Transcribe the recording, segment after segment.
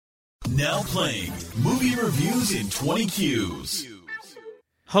Now playing movie reviews in 20 Qs.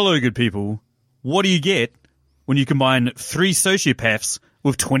 Hello, good people. What do you get when you combine 3 sociopaths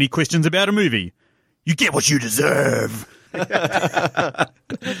with 20 questions about a movie? You get what you deserve.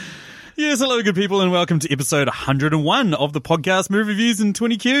 Yes, hello, good people, and welcome to episode 101 of the podcast Movie Reviews in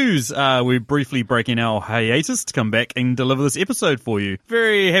 20 Qs. We're briefly breaking our hiatus to come back and deliver this episode for you.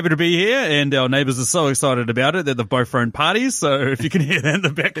 Very happy to be here, and our neighbours are so excited about it that they've both thrown parties, so if you can hear that in the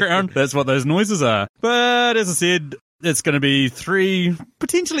background, that's what those noises are. But as I said, it's going to be 3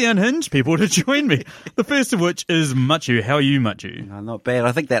 potentially unhinged people to join me. The first of which is Machu. How are you, Machu? No, not bad.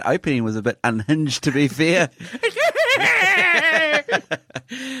 I think that opening was a bit unhinged, to be fair.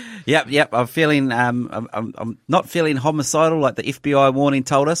 Yep. I'm feeling. I'm not feeling homicidal like the FBI warning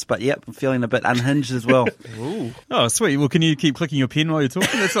told us, but yep, I'm feeling a bit unhinged as well. Ooh. Oh, sweet. Well, can you keep clicking your pen while you're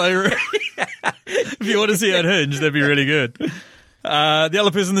talking? That's like, if you want to see unhinged, that'd be really good. The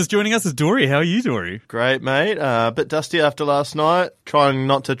other person that's joining us is Dory. How are you, Dory? Great, mate. A bit dusty after last night. Trying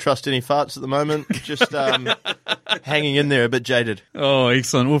not to trust any farts at the moment. Just hanging in there, a bit jaded. Oh,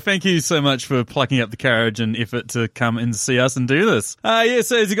 excellent. Well, thank you so much for plucking up the courage and effort to come and see us and do this.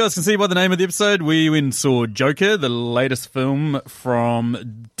 So as you guys can see by the name of the episode, we went and saw Joker, the latest film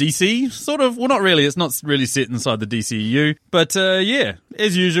from DC. Sort of, well, not really. It's not really set inside the DCEU. But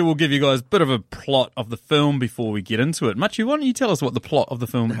as usual, we'll give you guys a bit of a plot of the film before we get into it. Machu, why don't you tell us what the plot of the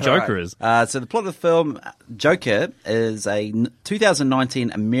film Joker is? So the plot of the film Joker is a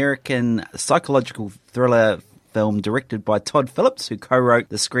 2019 American psychological thriller film directed by Todd Phillips, who co-wrote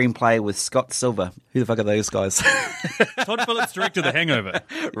the screenplay with Scott Silver. Who the fuck are those guys? Todd Phillips directed The Hangover.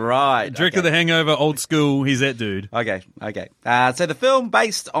 Right. Directed The Hangover, old school. He's that dude. Okay. So the film,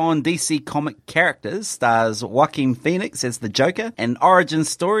 based on DC comic characters, stars Joaquin Phoenix as the Joker, an origin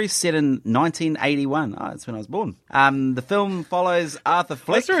story set in 1981. Oh, that's when I was born. The film follows Arthur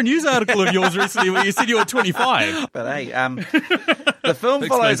Fleck. I saw a news article of yours recently where you said you were 25. But hey, the film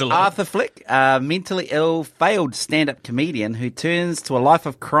follows Arthur Fleck, a mentally ill, failed stand-up comedian who turns to a life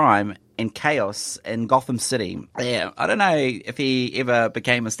of crime and chaos in Gotham City. Yeah, I don't know if he ever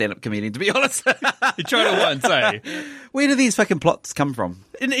became a stand-up comedian, to be honest. He tried it once, eh? Where do these fucking plots come from?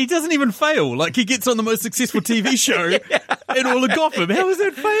 And he doesn't even fail. Like, he gets on the most successful TV show in all of Gotham. How is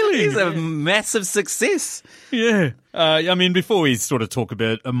that failing? He's a massive success. Yeah. I mean, before we sort of talk a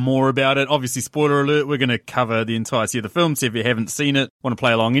bit more about it, obviously, spoiler alert, we're going to cover the entirety of the film, so if you haven't seen it, want to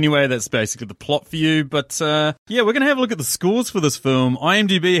play along anyway, that's basically the plot for you. But, we're going to have a look at the scores for this film.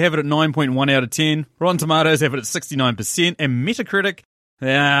 IMDb have it at 9.1 out of 10. Rotten Tomatoes have it at 69%. And Metacritic,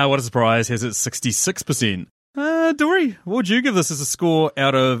 what a surprise, has it at 66%. Dory, what would you give this as a score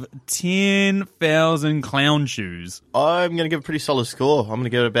out of 10,000 clown shoes? I'm going to give a pretty solid score. I'm going to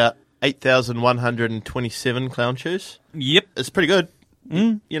give it about 8,127 clown shoes. Yep. It's pretty good.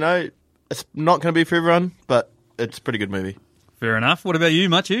 You know, it's not going to be for everyone, but it's a pretty good movie. Fair enough. What about you,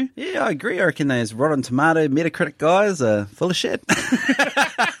 Machu? Yeah, I agree. I reckon those Rotten Tomato Metacritic guys are full of shit.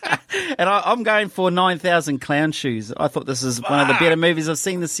 And I'm going for 9,000 clown shoes. I thought this is one of the better movies I've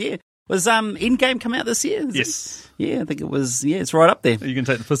seen this year. Was Endgame come out this year? Yes. Yeah, I think it was. Yeah, it's right up there. Are you going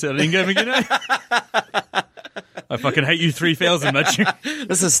to take the piss out of Endgame again, eh? I fucking hate you 3,000, Machu.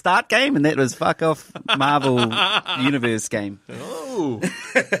 This is Start Game, and that was fuck off Marvel Universe game. Oh.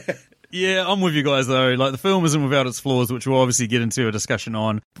 Yeah, I'm with you guys, though. Like, the film isn't without its flaws, which we'll obviously get into a discussion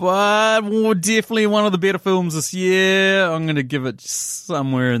on. But definitely one of the better films this year. I'm going to give it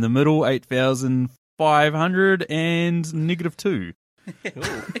somewhere in the middle, 8,500 and -2.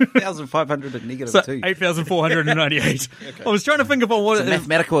 8,500 and -2. So 8,498. Okay. I was trying to think about what it's a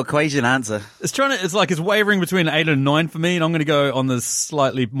mathematical equation answer. It's wavering between 8 and 9 for me, and I'm going to go on the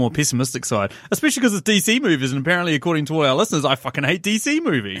slightly more pessimistic side, especially because it's DC movies, and apparently, according to all our listeners, I fucking hate DC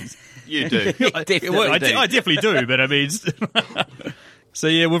movies. You do. I definitely do, but I mean. So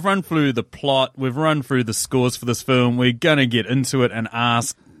yeah, we've run through the plot, we've run through the scores for this film. We're going to get into it and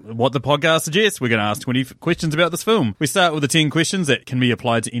ask what the podcast suggests. We're going to ask 20 questions about this film. We start with the 10 questions that can be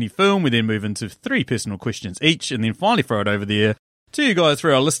applied to any film. We then move into 3 personal questions each, and then finally throw it over there to you guys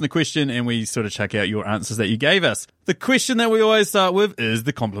for our listener question, and we sort of check out your answers that you gave us. The question that we always start with is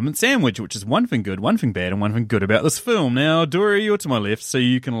the compliment sandwich, which is one thing good, one thing bad, and one thing good about this film. Now, Dory, you're to my left, so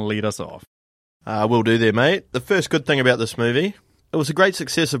you can lead us off. Will do there, mate. The first good thing about this movie, it was a great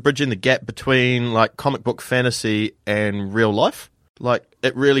success of bridging the gap between, like, comic book fantasy and real life. Like,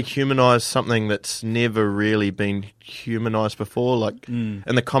 it really humanised something that's never really been humanised before, like in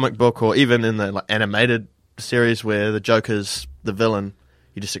the comic book or even in the animated series where the Joker's the villain.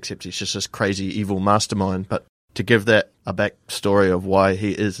 You just accept he's just this crazy evil mastermind. But to give that a backstory of why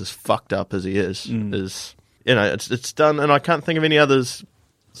he is as fucked up as he is, you know, it's done. And I can't think of any others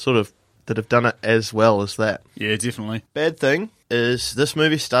sort of that have done it as well as that. Yeah, definitely. Bad thing is this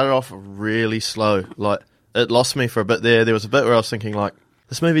movie started off really slow. Like, it lost me for a bit there. There was a bit where I was thinking, like,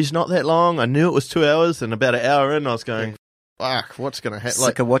 this movie's not that long. I knew it was 2 hours, and about an hour in, I was going, fuck, what's going to happen?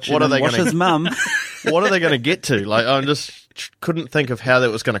 Sick of watching him watch his mum. What are they going to get to? Like, I just couldn't think of how that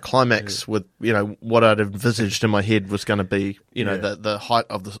was going to climax with, you know, what I'd envisaged in my head was going to be, you know, the height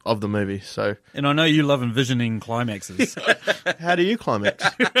of the movie. So, And I know you love envisioning climaxes. how do you climax?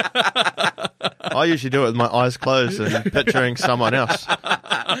 I usually do it with my eyes closed and picturing someone else.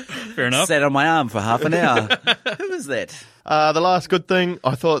 Fair enough. Sat on my arm for half an hour. Who was that? The last good thing,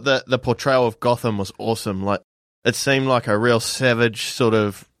 I thought that the portrayal of Gotham was awesome. Like, it seemed like a real savage sort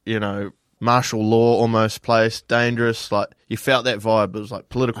of, you know, martial law almost place, dangerous. Like, you felt that vibe. It was like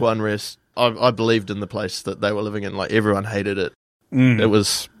political unrest. I believed in the place that they were living in. Like, everyone hated it. It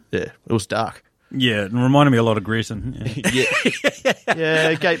was dark. Yeah, it reminded me a lot of Grayson. Yeah.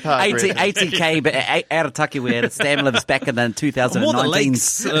 Yeah, Gate Park. 80k, but out of Tucky, at Stan lives back in the 2019. More the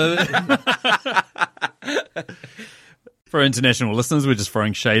lakes. For international listeners, we're just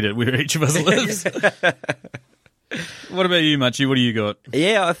throwing shade at where each of us lives. What about you, Machi? What do you got?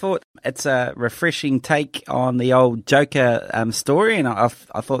 Yeah, I thought it's a refreshing take on the old Joker story, and I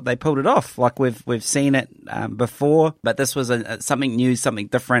thought they pulled it off. Like we've seen it before, but this was something new, something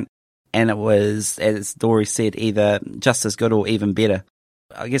different, and it was, as Dory said, either just as good or even better.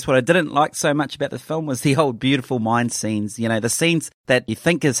 I guess what I didn't like so much about the film was the old beautiful mind scenes. You know, the scenes that you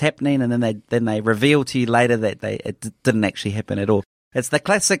think is happening, and then they reveal to you later that it didn't actually happen at all. It's the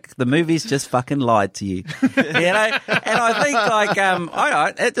classic, the movies just fucking lied to you. You know? And I think,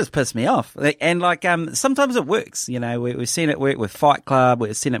 like, it just pissed me off. And, like, sometimes it works. You know, we've seen it work with Fight Club,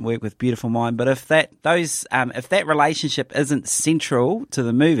 we've seen it work with Beautiful Mind, but if that relationship isn't central to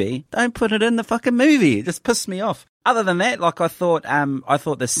the movie, don't put it in the fucking movie. It just pissed me off. Other than that, like, I thought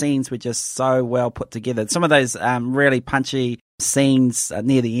the scenes were just so well put together. Some of those really punchy scenes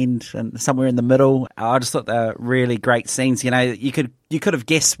near the end and somewhere in the middle, I just thought they were really great scenes. You know, you could have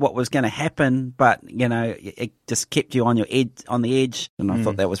guessed what was going to happen, but you know, it just kept you on the edge, and I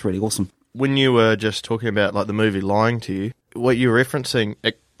thought that was really awesome. When you were just talking about like the movie lying to you, what you were referencing,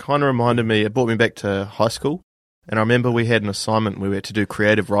 it kind of reminded me. It brought me back to high school, and I remember we had an assignment where we had to do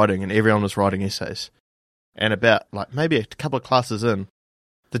creative writing, and everyone was writing essays. And about like maybe a couple of classes in,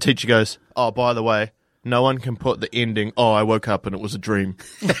 the teacher goes, "Oh, by the way, no one can put the ending, 'Oh, I woke up and it was a dream.'"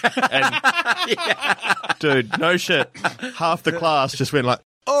 And, dude, no shit. Half the class just went like,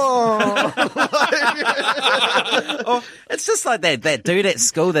 "Oh." Oh, it's just like that dude at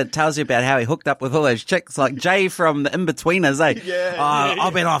school that tells you about how he hooked up with all those chicks, like Jay from the In-Betweeners, eh?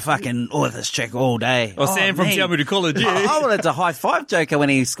 I've been on fucking with this chick all day. Or Sam from Tiamutu College, yeah. I wanted to high-five Joker when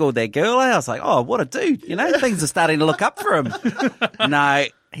he scored that girl, eh? I was like, oh, what a dude, you know? Things are starting to look up for him. No,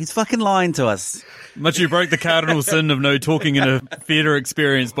 he's fucking lying to us. Much you broke the cardinal sin of no talking in a theatre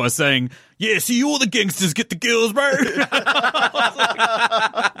experience by saying, "Yeah, see, all the gangsters get the girls, bro."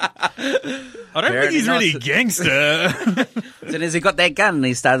 I don't think he's really a gangster. As soon as he got that gun,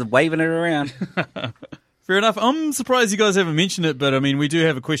 he started waving it around. Fair enough. I'm surprised you guys haven't mentioned it, but I mean, we do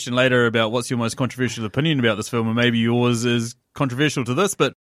have a question later about what's your most controversial opinion about this film, and maybe yours is controversial to this,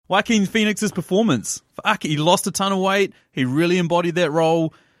 but Joaquin Phoenix's performance. Fuck, he lost a ton of weight. He really embodied that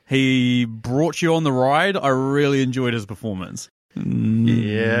role. He brought you on the ride. I really enjoyed his performance.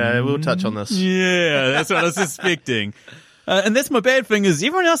 Yeah, we'll touch on this. Yeah, that's what I was suspecting. And that's my bad thing is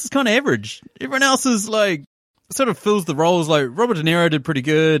everyone else is kind of average. Everyone else is like, sort of fills the roles. Like Robert De Niro did pretty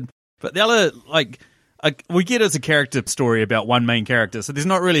good. But the other, like, we get it's a character story about one main character. So there's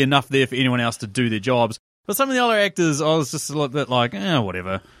not really enough there for anyone else to do their jobs. But some of the other actors, I was just a little bit like,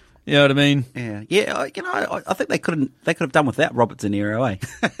 whatever. You know what I mean? Yeah. You know, I think they could have done without Robert De Niro, eh?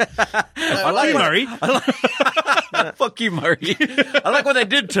 I like Murray. Fuck you, Murray. I like what they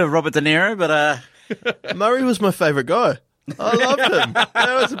did to Robert De Niro, but Murray was my favourite guy. I loved him.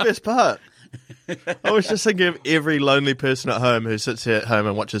 That was the best part. I was just thinking of every lonely person at home who sits here at home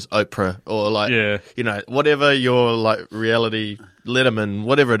and watches Oprah or like, you know, whatever your like reality Letterman,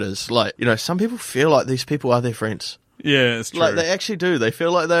 whatever it is. Like, you know, some people feel like these people are their friends. Yeah, it's true. Like they actually do. They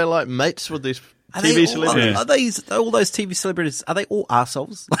feel like they're like mates with these TV celebrities. Are all those TV celebrities, are they all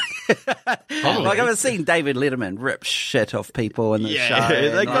arseholes? Like I've seen David Letterman rip shit off people in the show. Yeah,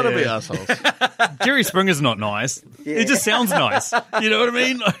 they gotta be arseholes. Jerry Springer's not nice. It just sounds nice. You know what I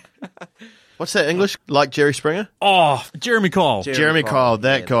mean? What's that English? Like Jerry Springer? Oh, Jeremy Kyle. Jeremy Kyle,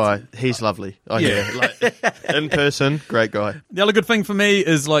 that guy, he's lovely. Oh yeah, like, in person, great guy. The other good thing for me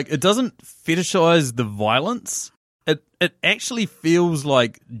is like it doesn't fetishize the violence. It actually feels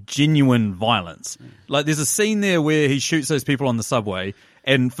like genuine violence. Like there's a scene there where he shoots those people on the subway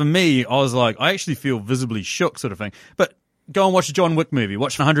And for me, I was like, I actually feel visibly shook sort of thing. But go and watch a John Wick movie,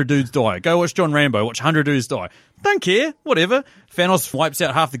 watch 100 dudes die. Go watch John Rambo, watch 100 dudes die. Don't care, whatever. Thanos wipes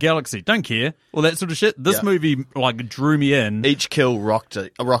out half the galaxy. Don't care. All that sort of shit. This movie, like, drew me in. Each kill rocked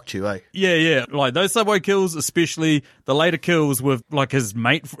you, eh? Yeah. Like, those subway kills, especially the later kills with, like, his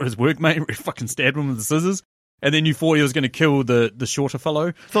workmate, where he fucking stabbed him with the scissors. And then you thought he was going to kill the shorter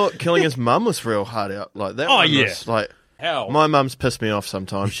fellow. Thought killing his mum was real hard out. Like, that was, like... How? My mum's pissed me off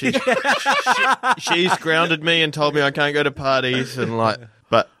sometimes. She's grounded me and told me I can't go to parties and like,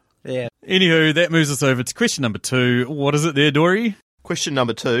 but Yeah. Anywho, that moves us over to question number 2. What is it there, Dory? Question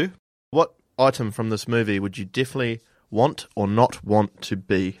number 2. What item from this movie would you definitely want or not want to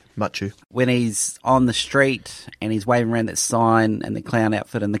be, Machu? When he's on the street and he's waving around that sign and the clown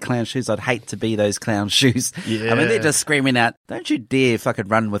outfit and the clown shoes, I'd hate to be those clown shoes. Yeah. I mean, they're just screaming out, "Don't you dare fucking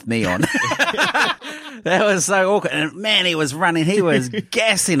run with me on." That was so awkward. And man, he was running. He was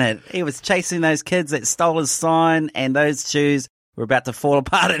gassing it. He was chasing those kids that stole his sign, and those shoes were about to fall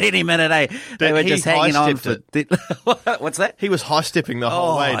apart at any minute, eh? They were just hanging on for... What's that? He was high-stepping the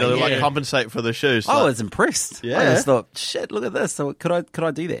whole way to like compensate for the shoes. I was impressed. Yeah. I just thought, shit, look at this. So could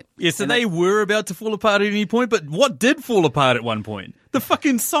I do that? Yeah, so they were about to fall apart at any point, but what did fall apart at one point? The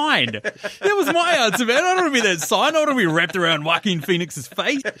fucking sign. That was my answer, man. I don't want to be that sign. I don't want to be wrapped around Joaquin Phoenix's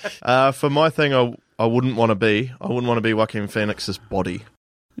face. For my thing, I wouldn't want to be. I wouldn't want to be Joaquin Phoenix's body.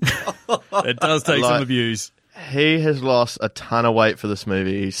 It does take some abuse. He has lost a ton of weight for this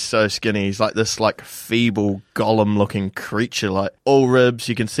movie. He's so skinny. He's like this like feeble golem-looking creature, like all ribs.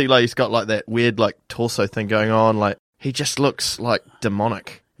 You can see like he's got like that weird like torso thing going on. Like he just looks like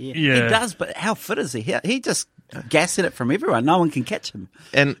demonic. Yeah. Yeah. He does, but how fit is he? He just gassing it from everyone. No one can catch him.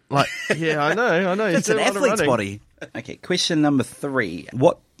 And like, yeah, I know. It's an athlete's body. Okay, question number 3.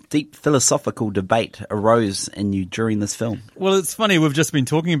 What deep philosophical debate arose in you during this film? Well, it's funny. We've just been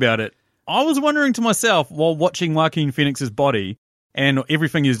talking about it. I was wondering to myself while watching Joaquin Phoenix's body and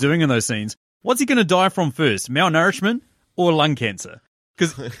everything he's doing in those scenes, what's he going to die from first, malnourishment or lung cancer?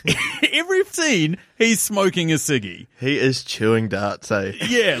 Because every scene, he's smoking a ciggy. He is chewing darts, eh?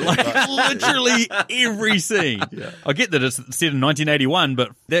 Yeah, like literally every scene. Yeah. I get that it's set in 1981,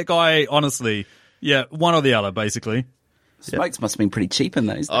 but that guy, honestly, yeah, one or the other, basically. Smokes must have been pretty cheap in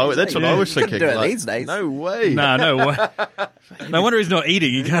those days. Oh, that's what I was thinking. Couldn't do it like, these days. No way. No way. No wonder he's not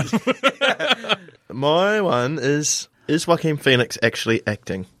eating. He can't. My one is Joaquin Phoenix actually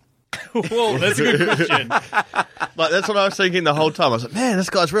acting? Whoa, that's a good question. Like, that's what I was thinking the whole time. I was like, man,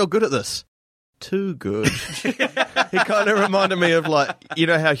 this guy's real good at this. Too good. He kind of reminded me of, like, you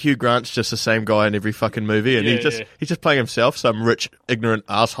know how Hugh Grant's just the same guy in every fucking movie, and he's just playing himself, some rich, ignorant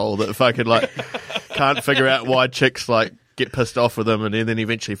asshole that fucking, like, can't figure out why chicks, like, get pissed off with him, and then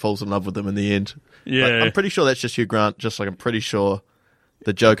eventually falls in love with them in the end. Yeah. Like, I'm pretty sure that's just Hugh Grant, just like I'm pretty sure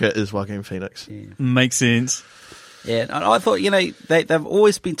the Joker is Joaquin Phoenix. Yeah. Makes sense. Yeah, I thought, you know, they've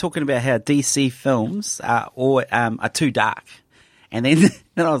always been talking about how DC films are too dark. And then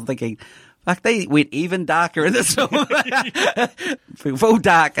I was thinking, like, they went even darker in this film. Full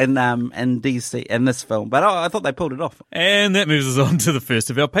dark in DC in this film. But I thought they pulled it off. And that moves us on to the first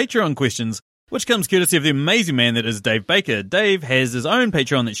of our Patreon questions, which comes courtesy of the amazing man that is Dave Baker. Dave has his own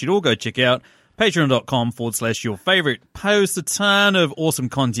Patreon that you should all go check out. Patreon.com/your favorite. Post a ton of awesome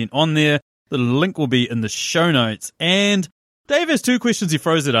content on there. The link will be in the show notes. And Dave has 2 questions he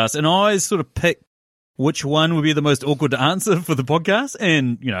throws at us, and I sort of pick which one would be the most awkward to answer for the podcast,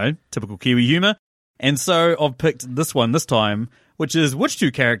 and, you know, typical Kiwi humour. And so I've picked this one this time, which is, which 2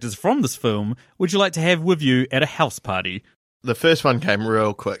 characters from this film would you like to have with you at a house party? The first one came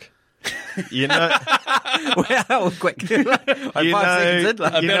real quick. You know... Well, quick. About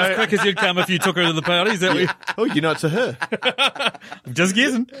as quick as you'd come if you took her to the party, is that what Oh, you know it's a her. I'm just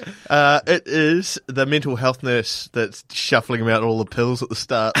guessing. It is the mental health nurse that's shuffling about all the pills at the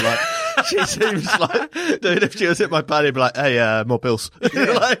start. Like, she seems like, dude, if she was at my party, I'd be like, hey, more pills.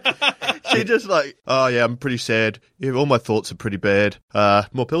 Like, she just like, oh yeah, I'm pretty sad. Yeah, all my thoughts are pretty bad.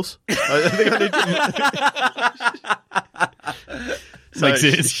 More pills? I think I need to... So Makes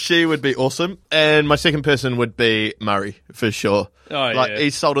sense. She would be awesome. And my second person would be Murray, for sure. Oh, like, yeah.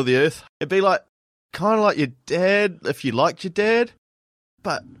 he's salt of the earth. It'd be like, kind of like your dad, if you liked your dad,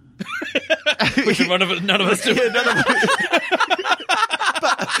 but... Which none of us do. Yeah, none of us...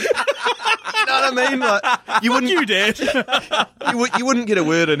 But, you know what I mean? Like, you wouldn't... You, Dad. you wouldn't get a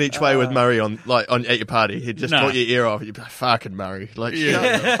word in each way with Murray on at your party. He'd just No. talk your ear off. You'd be like, fucking Murray. Like,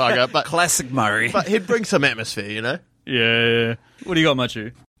 shut the fuck up. But, Classic Murray. but he'd bring some atmosphere, you know? Yeah. What do you got,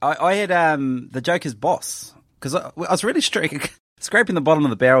 Machu? I had the Joker's boss, because I was really struck. scraping the bottom of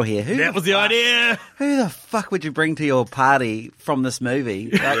the barrel here. That was the idea. Who the fuck would you bring to your party from this movie?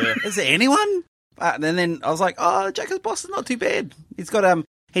 Like, is there anyone? And then I was like, oh, Joker's boss is not too bad. He's got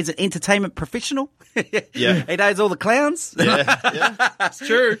he's an entertainment professional. Yeah. He knows all the clowns. Yeah. It's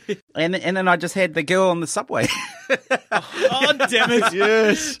true. And then I just had the girl on the subway. Oh, damn it.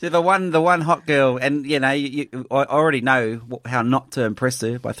 Yes. The one hot girl, and I already know how not to impress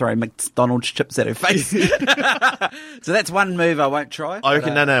her by throwing McDonald's chips at her face. So that's one move I won't try. I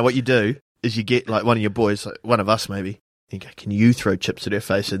reckon, no, what you do is you get like one of your boys, like one of us maybe, you go, can you throw chips at her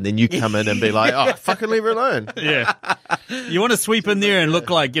face? And then you come in and be like, oh, fucking leave her alone. Yeah. You want to sweep in there and look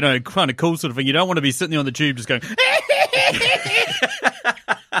like, kind of cool sort of thing. You don't want to be sitting there on the tube just going,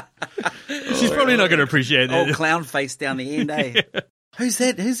 she's probably not going to appreciate that. Old clown face down the end, eh? Yeah. Who's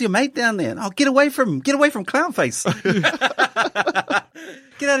that? Who's your mate down there? Oh, get away from clown face.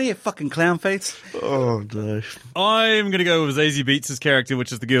 Get out of here, fucking clown face. Oh, no. I'm going to go with Zazie Beetz' character,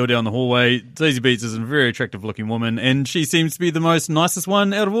 which is the girl down the hallway. Zazie Beetz is a very attractive looking woman, and she seems to be the most nicest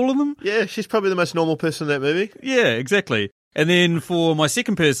one out of all of them. Yeah, she's probably the most normal person in that movie. Yeah, exactly. And then for my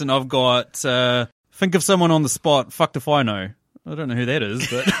second person, I've got, think of someone on the spot, fucked if I know. I don't know who that is,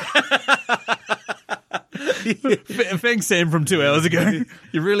 but... Thanks, Sam, from 2 hours ago.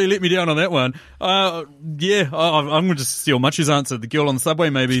 You really let me down on that one. I'm going to just steal Much's answer. The girl on the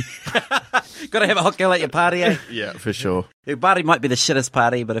subway, maybe. Got to have a hot girl at your party, eh? Yeah, for sure. Your party might be the shittest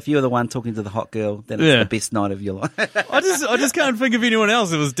party, but if you're the one talking to the hot girl, then it's the best night of your life. I just can't think of anyone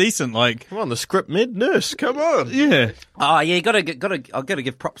else that was decent. Like, come on, the script mid nurse. Come on. Yeah. Oh yeah, I've got to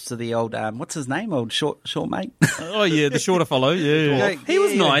give props to the old what's his name? Old short mate. Oh yeah, the shorter fellow. Yeah. He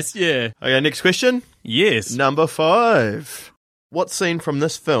was nice. Yeah. Okay, next question. Yes. Number 5. What scene from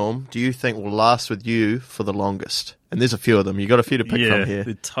this film do you think will last with you for the longest? And there's a few of them. You got a few to pick from here.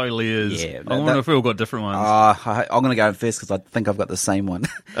 It totally is. Yeah, I wonder if we've all got different ones. I'm going to go first because I think I've got the same one.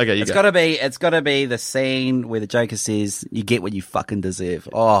 Okay, It's got to be the scene where the Joker says, "You get what you fucking deserve."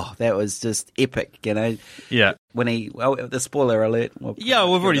 Oh, that was just epic. Yeah. When the spoiler alert. We've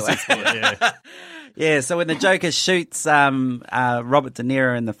already said spoiler. Yeah. Yeah, so when the Joker shoots Robert De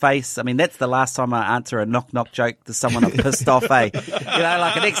Niro in the face, I mean, that's the last time I answer a knock-knock joke to someone I'm pissed off, eh?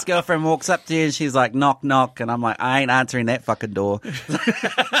 Like an ex-girlfriend walks up to you and she's like, knock, knock, and I'm like, I ain't answering that fucking door.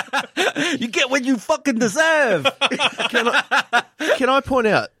 You get what you fucking deserve. Can I point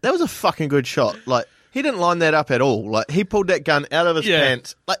out, that was a fucking good shot. Like, he didn't line that up at all. Like, he pulled that gun out of his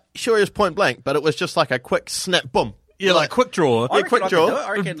pants. Like, sure, he was point blank, but it was just like a quick snap, boom. Yeah, like quick draw. Yeah, quick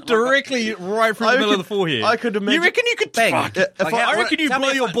draw. Directly right through the middle of the forehead. I could imagine. You reckon you could bang? I reckon you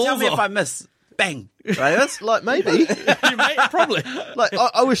blow your balls off. Tell me if I miss. Bang. Right? Like, maybe. Probably. Like,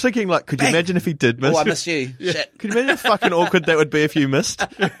 I was thinking, like, could you imagine if he did miss? Oh, I missed you. Yeah. Shit. Could you imagine how fucking awkward that would be if you missed?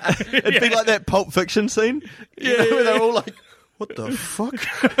 It'd be like that Pulp Fiction scene. Where they're all like, what the fuck?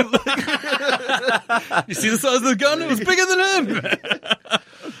 You see the size of the gun? It was bigger than him.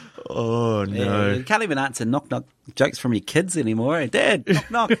 Oh, no. You can't even answer knock-knock jokes from your kids anymore. Eh? Dad,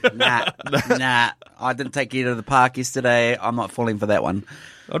 knock-knock. Nah. I didn't take you to the park yesterday. I'm not falling for that one.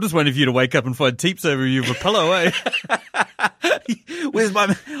 I'm just waiting for you to wake up and find Teeps over you with a pillow, eh? Where's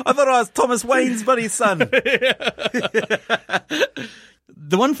my... I thought I was Thomas Wayne's buddy son. The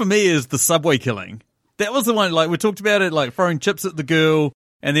one for me is the subway killing. That was the one, like, we talked about it, like, throwing chips at the girl,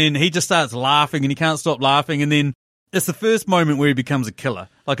 and then he just starts laughing, and he can't stop laughing, and then it's the first moment where he becomes a killer.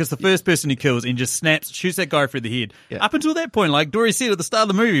 Like, it's the first person he kills and just snaps, shoots that guy through the head. Yeah. Up until that point, like Dory said at the start of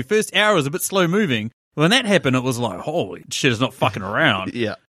the movie, first hour was a bit slow moving. When that happened, it was like, holy shit, it's not fucking around.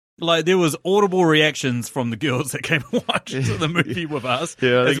 Yeah. Like, there was audible reactions from the girls that came and watched the movie with us.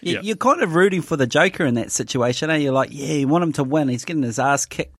 Yeah. You're kind of rooting for the Joker in that situation, eh? You're like, yeah, you want him to win. He's getting his ass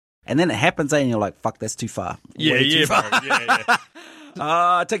kicked. And then it happens, and you're like, fuck, that's too far. Too far.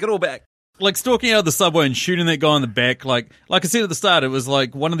 Yeah. Take it all back. Like, stalking out of the subway and shooting that guy in the back, like I said at the start, it was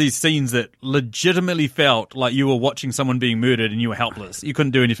like one of these scenes that legitimately felt like you were watching someone being murdered and you were helpless. You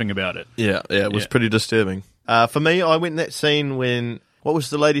couldn't do anything about it. Yeah, it was pretty disturbing. For me, I went in that scene when, what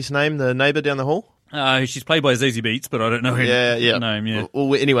was the lady's name, the neighbour down the hall? She's played by Zazie Beetz, but I don't know her name. Yeah.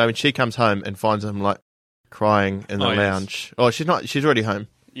 Well, anyway, when she comes home and finds him, like, crying in the lounge. Yes. Oh, she's already home.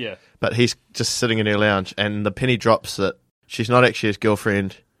 Yeah. But he's just sitting in her lounge, and the penny drops that she's not actually his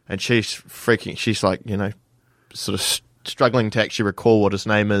girlfriend, and she's freaking, she's like, sort of struggling to actually recall what his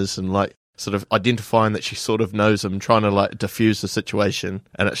name is, and like, sort of identifying that she sort of knows him, trying to like diffuse the situation.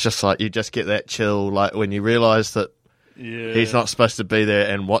 And it's just like, you just get that chill, like when you realise that he's not supposed to be there,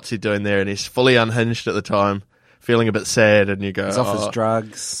 and what's he doing there, and he's fully unhinged at the time, feeling a bit sad, and you go, he's off his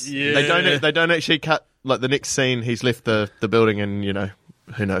drugs. Yeah. They don't actually cut, like the next scene, he's left the building, and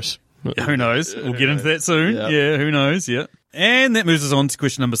who knows? Who knows? We'll get into that soon. Yeah, who knows? Yeah. And that moves us on to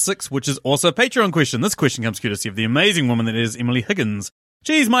question number 6, which is also a Patreon question. This question comes courtesy of the amazing woman that is Emily Higgins.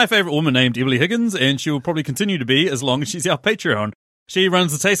 She's my favourite woman named Emily Higgins, and she will probably continue to be as long as she's our Patreon. She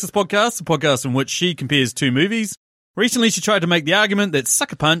runs the Tasteless Podcast, a podcast in which she compares 2 movies. Recently, she tried to make the argument that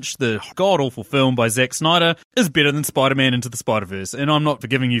Sucker Punch, the god-awful film by Zack Snyder, is better than Spider-Man Into the Spider-Verse. And I'm not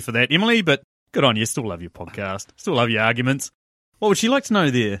forgiving you for that, Emily, but good on you. Still love your podcast. Still love your arguments. What would she like to know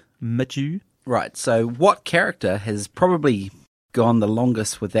there, Mitchu? Right, so what character has probably gone the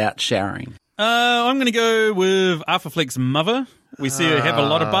longest without showering? I'm going to go with Arthur Fleck's mother. We see her have a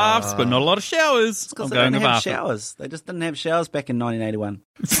lot of baths, but not a lot of showers. Because they didn't have showers. They just didn't have showers back in 1981.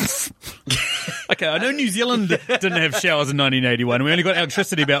 Okay, I know New Zealand didn't have showers in 1981. We only got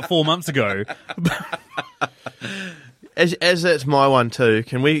electricity about 4 months ago. As that's my one too.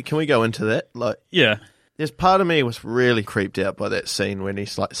 Can we go into that? Like, Yeah. there's part of me was really creeped out by that scene when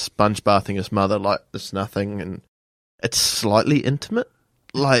he's like sponge bathing his mother like there's nothing, and it's slightly intimate.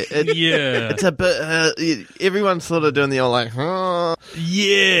 Like, Yeah. it's a bit. Everyone's sort of doing the old like, huh.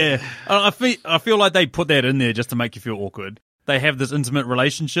 Yeah. I feel like they put that in there just to make you feel awkward. They have this intimate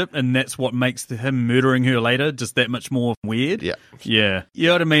relationship, and that's what makes him murdering her later just that much more weird. Yeah. Yeah. You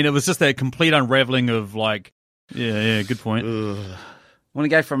know what I mean? It was just that complete unraveling of like, yeah, good point. I want to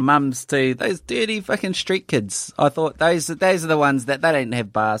go from mums to those dirty fucking street kids. I thought those are the ones that they don't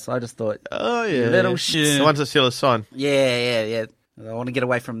have bars. So I just thought, Oh yeah, little yeah. shits. The ones that steal a sign. Yeah. I want to get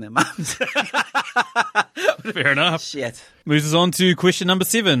away from their mums. Fair enough. Shit. Moves us on to question number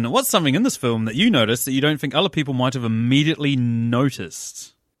 7. What's something in this film that you noticed that you don't think other people might have immediately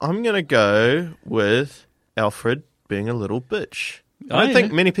noticed? I'm gonna go with Alfred being a little bitch. Oh, I don't yeah.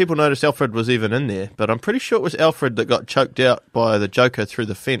 think many people noticed Alfred was even in there, but I'm pretty sure it was Alfred that got choked out by the Joker through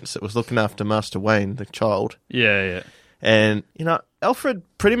the fence that was looking after Master Wayne, the child. Yeah. And, Alfred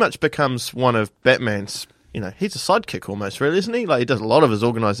pretty much becomes one of Batman's, he's a sidekick almost, really, isn't he? Like, he does a lot of his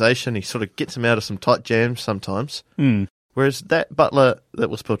organisation. He sort of gets him out of some tight jams sometimes. Whereas that butler that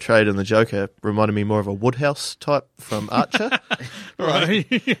was portrayed in the Joker reminded me more of a Woodhouse type from Archer. Right.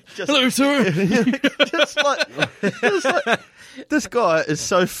 Hello, sir. just like this guy is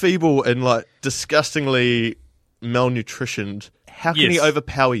so feeble and like disgustingly malnutritioned. How can he Yes.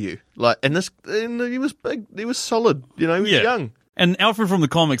 overpower you? And he was big, he was solid, he was young. And Alfred from the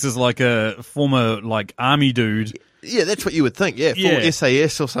comics is like a former army dude. Yeah, that's what you would think. Yeah, full Yeah.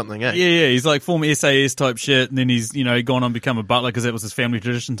 SAS or something, eh? Yeah, he's like former SAS type shit, and then he's, gone on to become a butler because that was his family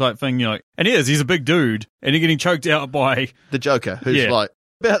tradition type thing. And he's a big dude, and he's getting choked out by... The Joker, who's Yeah. like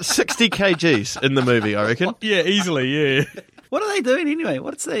about 60 kgs in the movie, I reckon. Yeah, easily, yeah. What are they doing anyway?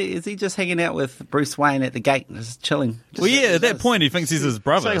 Is he just hanging out with Bruce Wayne at the gate and just chilling? Well, yeah, at that point he thinks he's his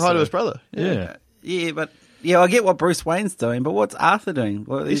brother. Saying hi to his brother. Yeah. Yeah, but I get what Bruce Wayne's doing, but what's Arthur doing?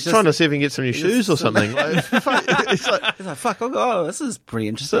 Well, He's trying to see if he can get some new shoes or something. It's like, He's like, fuck, this is pretty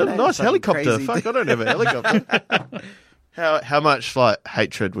it's interesting. a eh? nice Fucking helicopter. crazy Fuck, I don't have a helicopter. How much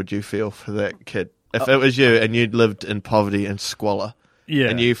hatred would you feel for that kid if it was you and you'd lived in poverty and squalor, Yeah.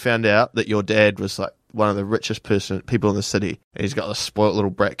 and you found out that your dad was like one of the richest people in the city, and he's got this spoilt little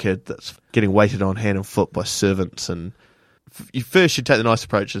brat kid that's getting waited on hand and foot by servants, and you first should take the nice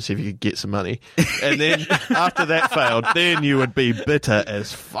approach and see if you could get some money, and then after that failed, then you would be bitter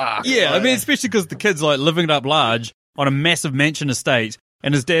as fuck. Yeah, I mean, especially because the kid's living it up large on a massive mansion estate,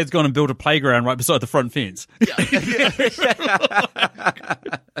 and his dad's gone and built a playground right beside the front fence.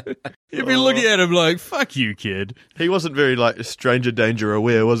 You'd be looking at him like, fuck you, kid. He wasn't very stranger danger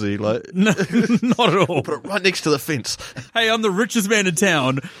aware, was he? No, not at all. Put it right next to the fence. Hey, I'm the richest man in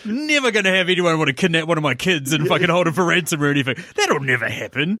town. Never going to have anyone want to kidnap one of my kids and fucking hold him for ransom or anything. That'll never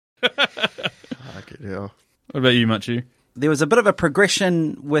happen. Yeah. What about you, Machu? There was a bit of a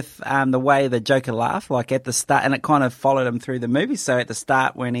progression with the way the Joker laughed, at the start, and it kind of followed him through the movie. So at the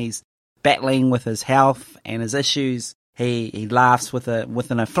start, when he's battling with his health and his issues, he laughs with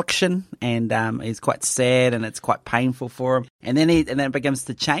an affliction, and he's quite sad, and it's quite painful for him. And then it begins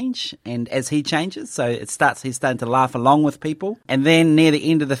to change, and as he changes, so he's starting to laugh along with people. And then near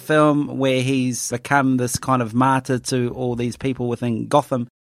the end of the film, where he's become this kind of martyr to all these people within Gotham,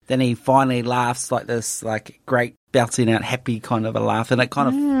 then he finally laughs this great belting out happy kind of a laugh, and it kind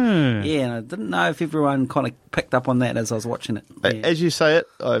of and I didn't know if everyone kind of picked up on that as I was watching it. Yeah, As you say it,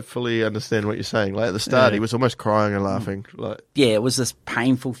 I fully understand what you're saying. At the start, he was almost crying and laughing. it was this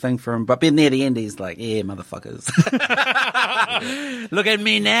painful thing for him, but then near the end he's like, yeah, motherfuckers. Look at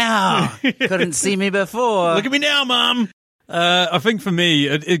me now. Couldn't see me before. Look at me now, Mum. I think for me,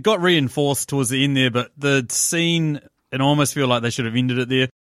 it got reinforced towards the end there, but the scene, and I almost feel like they should have ended it there.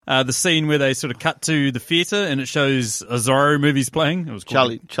 The scene where they sort of cut to the theatre and it shows a Zorro movie's playing. It was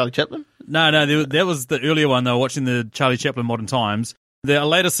called Charlie Chaplin? No, that was the earlier one. They were watching the Charlie Chaplin Modern Times. A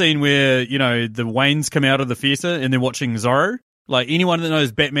later scene where, the Waynes come out of the theatre and they're watching Zorro. Like, anyone that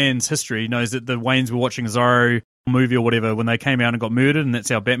knows Batman's history knows that the Waynes were watching a Zorro movie or whatever when they came out and got murdered, and that's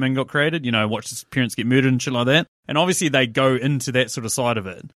how Batman got created. Watched his parents get murdered and shit like that. And obviously they go into that sort of side of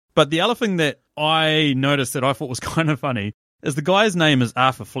it. But the other thing that I noticed that I thought was kind of funny is the guy's name is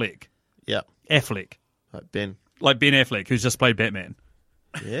Arthur Fleck. Yeah. Affleck. Like Ben. Like Ben Affleck, who's just played Batman.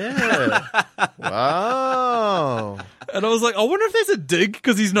 Yeah. Wow. And I was like, I wonder if there's a dig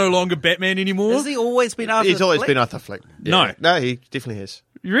because he's no longer Batman anymore. Has he always been Arthur He's always Fleck? been Arthur Fleck. Yeah. No, he definitely has.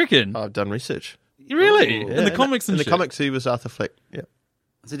 You reckon? I've done research. Really? Ooh. In the comics and in shit? the comics, he was Arthur Fleck. Yeah.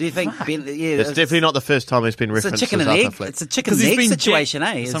 So do you think Ben... Yeah, It's definitely not the first time he's been it's a referenced chicken as and Arthur egg. Fleck. It's a chicken 'Cause and he's egg been situation,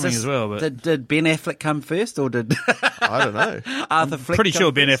 eh? Is something this- as well, but- Did Ben Affleck come first, or did I don't know. Arthur Fleck Pretty come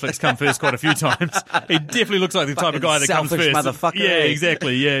sure Ben first? Affleck's come first quite a few times. He definitely looks like the type of Fucking guy that comes selfish first. motherfucker, Yeah, eh?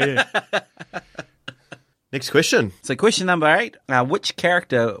 exactly. Yeah. Next question. So question number 8. Which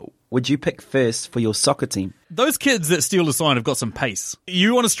character would you pick first for your soccer team? Those kids that steal the sign have got some pace.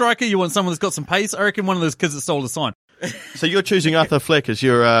 You want a striker? You want someone that's got some pace? I reckon one of those kids that stole the sign. So you're choosing Arthur Fleck as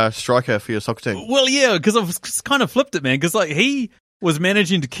your striker for your soccer team? Well, yeah, because I've kind of flipped it, man. Because he was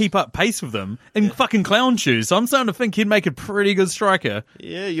managing to keep up pace with them in fucking clown shoes. So I'm starting to think he'd make a pretty good striker.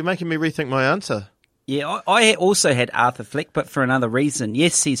 Yeah, you're making me rethink my answer. Yeah, I also had Arthur Fleck, but for another reason.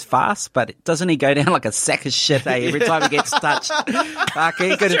 Yes, he's fast, but doesn't he go down like a sack of shit, eh? Every time he gets touched. Fuck,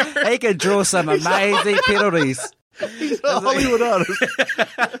 he could draw some amazing penalties. He's a Hollywood artist.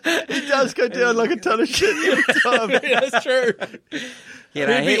 He does go down like a ton of shit every time. That's true. You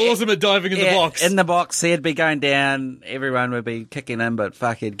know, He'd be awesome at diving in the box. In the box, he'd be going down, everyone would be kicking him, but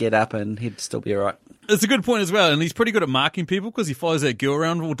fuck, he'd get up and he'd still be all right. It's a good point as well, and he's pretty good at marking people because he follows that girl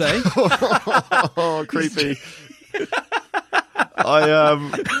around all day. Oh, creepy.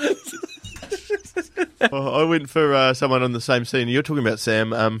 I went for someone on the same scene. You're talking about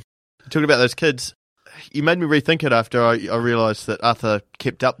Sam. Talking about those kids. You made me rethink it after I realised that Arthur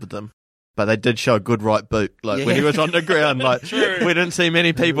kept up with them. But they did show a good right boot. Like when he was on the ground, like we didn't see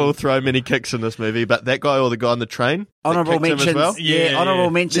many people throw many kicks in this movie, but that guy or the guy on the train. Honourable mentions, as well. honourable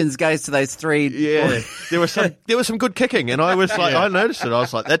mentions goes to those 3. Yeah, there was some good kicking, and I was like, I noticed it. I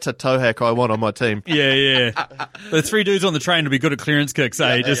was like, that's a toe hack I want on my team. Yeah. The 3 dudes on the train to be good at clearance kicks,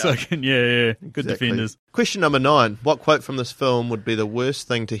 eh? Yeah, Just like, good Exactly. defenders. Question number 9: what quote from this film would be the worst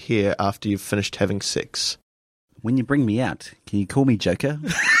thing to hear after you've finished having sex? When you bring me out, can you call me Joker?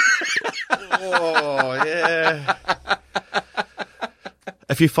 Oh yeah.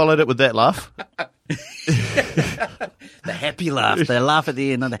 If you followed it with that laugh. The happy laugh. They laugh at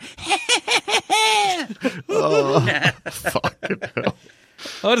the end. And Oh, fucking hell.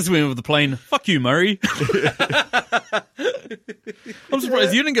 I just went with the plain, fuck you, Murray. I'm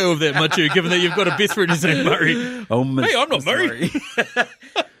surprised you didn't go with that much, given that you've got a best friend who's named Murray. Hey, I'm not Murray.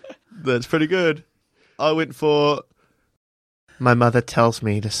 That's pretty good. I went for... My mother tells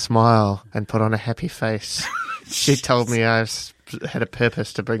me to smile and put on a happy face. She told me I had a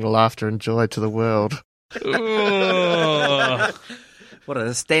purpose to bring laughter and joy to the world. Oh. What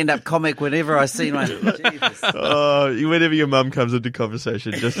a stand-up comic whenever I see one. Jesus. Whenever your mum comes into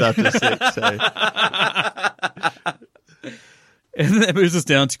conversation just after sex, eh? And that moves us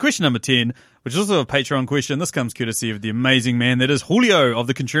down to question number 10, which is also a Patreon question. This comes courtesy of the amazing man that is Julio of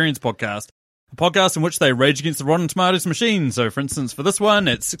the Contrarians podcast. A podcast in which they rage against the Rotten Tomatoes machine. So, for instance, for this one,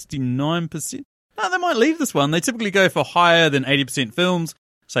 at 69%. No, they might leave this one. They typically go for higher than 80% films,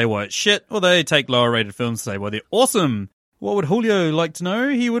 say why it's shit, or they take lower rated films, say why they're awesome. What would Julio like to know?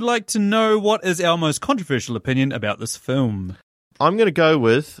 He would like to know what is our most controversial opinion about this film. I'm going to go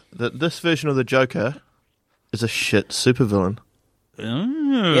with that this version of the Joker is a shit supervillain.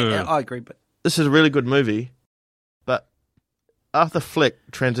 Oh. Yeah, I agree, but This is a really good movie, but Arthur Fleck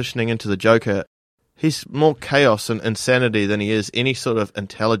transitioning into the Joker, he's more chaos and insanity than he is any sort of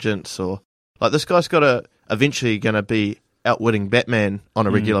intelligence or... Like, this guy's eventually going to be outwitting Batman on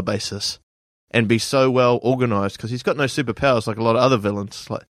a regular basis and be so well organised because he's got no superpowers like a lot of other villains.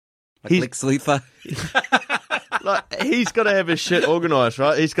 Like Lex Luthor. He's got to have his shit organised,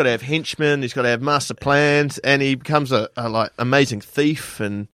 right? He's got to have henchmen, he's got to have master plans, and he becomes a amazing thief,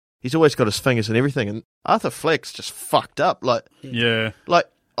 and he's always got his fingers in everything. And Arthur Fleck's just fucked up. Yeah. Like,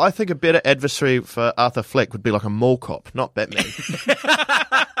 I think a better adversary for Arthur Fleck would be like a mall cop, not Batman.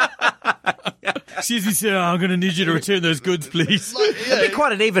 Excuse me, sir, I'm going to need you to return those goods, please. It'd be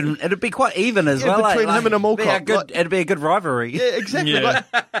quite even as well. between him and a mall cop, It'd be a good rivalry. Yeah, exactly. Yeah.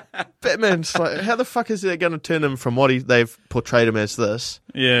 Batman's like, how the fuck is it going to turn him from what they've portrayed him as this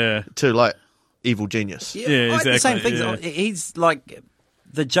to like evil genius? Yeah, exactly. The same thing. Yeah. He's like,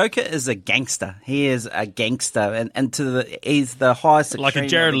 the Joker is a gangster. He is a gangster, and he's the highest. Like a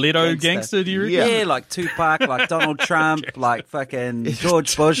Jared Leto gangster, do you reckon? Yeah, like Tupac, like Donald Trump, like fucking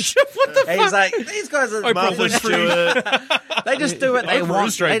George Bush. What the fuck? He's like, these guys are Martha Stewart. They just do what they Oprah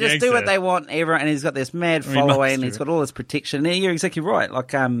want. straight They just do what gangster. they want. Everyone, and he's got this mad Martha following. Stewart. He's got all this protection. And you're exactly right.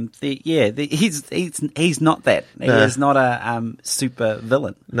 Like, he's not that. He No. is not a super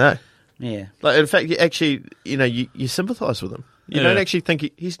villain. No. Yeah. Like, in fact, you actually, you sympathise with him. You don't actually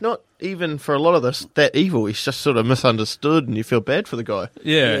think he's not, even for a lot of this, that evil. He's just sort of misunderstood, and you feel bad for the guy.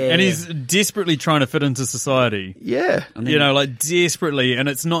 Yeah, Yeah. and he's desperately trying to fit into society. Yeah. Like desperately, and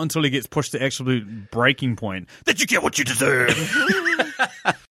it's not until he gets pushed to absolute breaking point that you get what you deserve.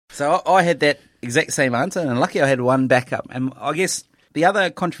 So I had that exact same answer, and lucky I had one backup. And I guess the other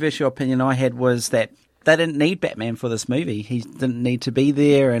controversial opinion I had was that they didn't need Batman for this movie. He didn't need to be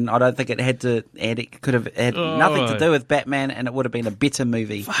there, and I don't think it could have had nothing to do with Batman, and it would have been a better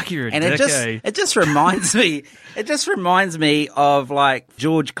movie. Fuck, you're a and dick, eh? it just reminds me. It just reminds me of like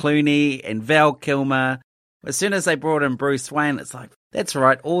George Clooney and Val Kilmer. As soon as they brought in Bruce Wayne, it's like, that's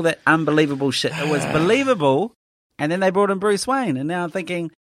right, all that unbelievable shit. It was believable, and then they brought in Bruce Wayne, and now I'm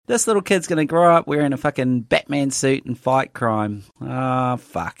thinking, this little kid's going to grow up wearing a fucking Batman suit and fight crime. Oh,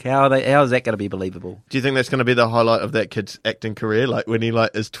 fuck. How is that going to be believable? Do you think that's going to be the highlight of that kid's acting career? Like, when he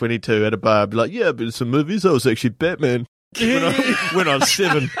is 22 at a bar, be like, yeah, but in some movies I was actually Batman when I was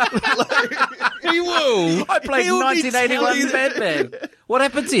 7. He will. I played He'll be 1981 telling- Batman. What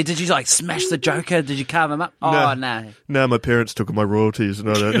happened to you? Did you like smash the Joker? Did you carve him up? Oh, no. No, my parents took my royalties and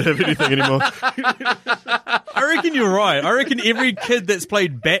I don't have anything anymore. I reckon you're right. I reckon every kid that's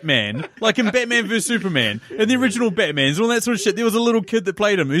played Batman, like in Batman vs Superman, in the original Batmans, all that sort of shit, there was a little kid that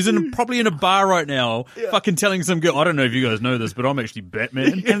played him who's probably in a bar right now, fucking telling some girl, I don't know if you guys know this, but I'm actually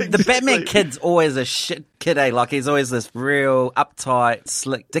Batman. And the Batman kid's always a shit kid, eh? Like, he's always this real uptight,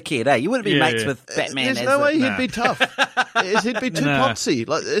 slick dickhead, eh? You wouldn't be mates with Batman. There's no way nah. he'd be tough. He'd be too Nah. popsy.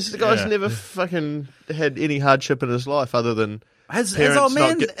 Like, this guy's never fucking had any hardship in his life other than His parents old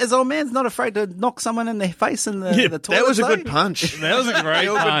not his old man's not afraid to knock someone in their face in the toilet. That was a good though. punch. That was a great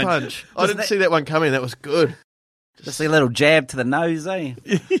Real good punch. punch. I didn't see that one coming. That was good. Just a little jab to the nose, eh?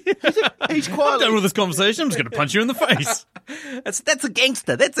 He's I'm quietly. done with this conversation. I'm just going to punch you in the face. That's a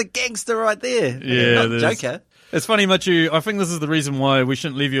gangster. That's a gangster right there. Yeah, Not it is. Joker. It's funny, Machu. I think this is the reason why we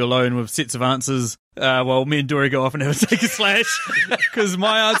shouldn't leave you alone with sets of answers while me and Dory go off and have a take a slash. Because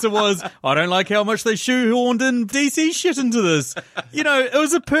my answer was, I don't like how much they shoehorned in DC shit into this. It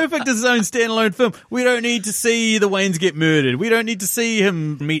was a perfect as its own standalone film. We don't need to see the Waynes get murdered. We don't need to see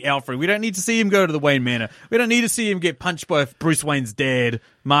him meet Alfred. We don't need to see him go to the Wayne Manor. We don't need to see him get punched by Bruce Wayne's dad,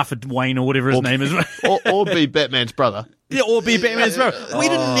 Martha Wayne or whatever his name is. or be Batman's brother. Yeah, or be Batman's brother. We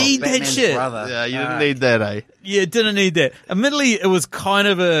didn't need that Batman's shit. brother. Yeah, you didn't need that, eh? Yeah, didn't need that. Admittedly, it was kind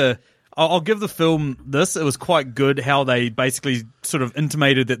of I'll give the film this. It was quite good how they basically sort of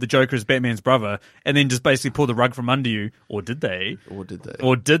intimated that the Joker is Batman's brother and then just basically pulled the rug from under you. Or did they? Or did they?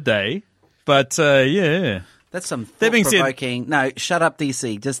 Or did they? But, yeah. That's some That being said- thought-provoking. No, shut up,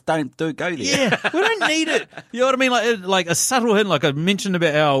 DC. Just don't go there. Yeah, we don't need it. You know what I mean? Like a subtle hint, like I mentioned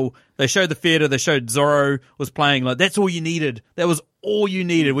about how they showed the theater, they showed Zorro was playing. Like, that's all you needed. That was all you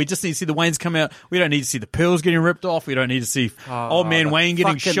needed. We just need to see the Waynes come out. We don't need to see the Pearls getting ripped off. We don't need to see old man Wayne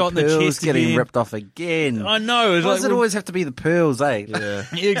getting Fucking shot in the Pearls chest getting again. ripped off again. I know. It's Why like does it we've- always have to be the pearls, eh? Yeah.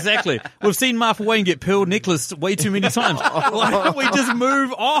 Yeah, exactly. We've seen Martha Wayne get pearl necklaced way too many times. Why don't we just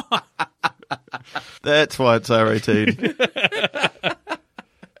move on? That's why it's R18.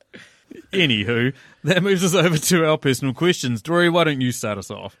 Anywho, that moves us over to our personal questions. Dory, why don't you start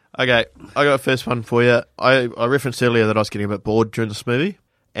us off? Okay, I got a first one for you. I referenced earlier that I was getting a bit bored during this movie,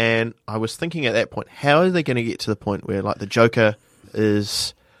 and I was thinking at that point, how are they going to get to the point where, like, the Joker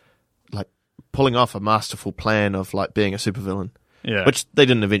is, like, pulling off a masterful plan of, like, being a supervillain? Yeah. Which they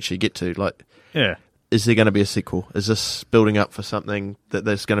didn't eventually get to. Like, Yeah. is there going to be a sequel? Is this building up for something that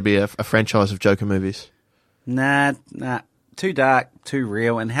there's going to be a franchise of Joker movies? Nah. Too dark, too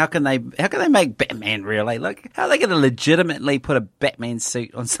real. And how can they make Batman real? Eh? Like, how are they going to legitimately put a Batman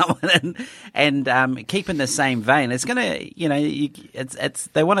suit on someone and keep in the same vein? It's gonna,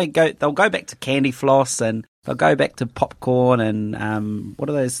 they want to go. They'll go back to candy floss and they'll go back to popcorn and what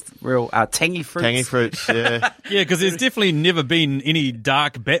are those real tangy fruits? Tangy fruits, yeah. Yeah, because there's definitely never been any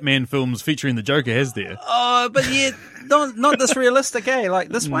dark Batman films featuring the Joker, has there? Oh, but yeah, not this realistic, eh? Like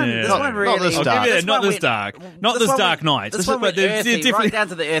this one, Yeah. this Not- one not really. this dark. I'll give you that, this not one this went- dark. Not this one Dark went- Knight. This one went earthy, right down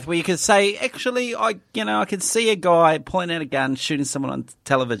to the earth, where you could say, actually, I could see a guy pulling out a gun, shooting someone on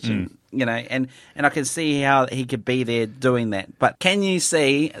television, and I can see how he could be there doing that. But can you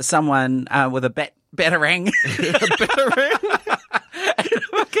see someone with a batarang?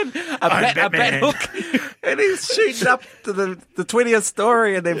 a bat hook, and he's shooting up to the 20th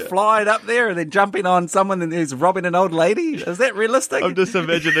story and then flying up there and then jumping on someone who's robbing an old lady? Is that realistic? I'm just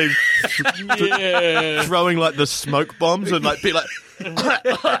imagining throwing like the smoke bombs and like be like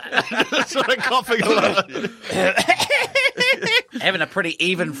sort of coughing a lot. Having a pretty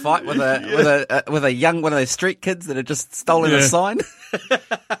even fight with a young one of those street kids that had just stolen a sign.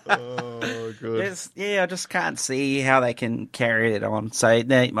 Oh, good. I just can't see how they can carry it on. So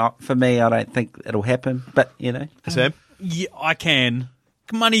no, for me, I don't think it'll happen. But Sam? Yeah, I can.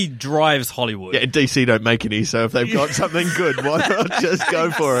 Money drives Hollywood. Yeah, DC don't make any, so if they've got something good, why not just go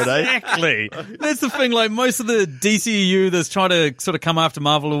for it, eh? Exactly. That's the thing. Like most of the DCEU that's trying to sort of come after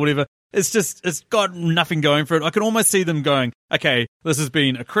Marvel or whatever, it's got nothing going for it. I can almost see them going, okay, this has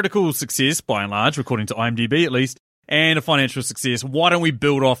been a critical success by and large, according to IMDb at least, and a financial success. Why don't we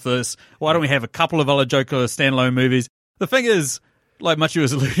build off this? Why don't we have a couple of other Joker standalone movies? The thing is, like Machi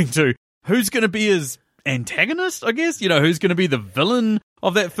was alluding to, who's going to be his antagonist, I guess? Who's going to be the villain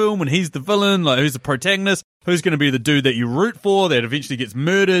of that film when he's the villain? Like, who's the protagonist? Who's going to be the dude that you root for that eventually gets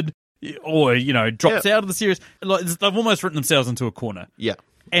murdered or, drops out of the series? Like, they've almost written themselves into a corner. Yeah.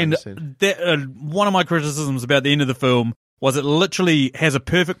 And that, one of my criticisms about the end of the film was it literally has a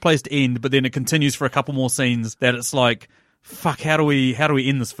perfect place to end, but then it continues for a couple more scenes that it's like, fuck, how do we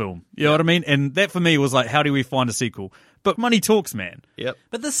end this film? You know what I mean? And that for me was like, how do we find a sequel? But money talks, man. Yep.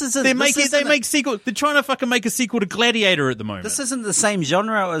 But this isn't. They make sequel. They're trying to fucking make a sequel to Gladiator at the moment. This isn't the same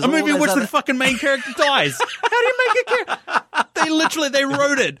genre as a movie in which other... the fucking main character dies. How do you make a character? They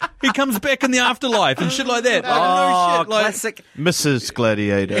wrote it. He comes back in the afterlife and shit like that. No shit. Like, classic. Mrs.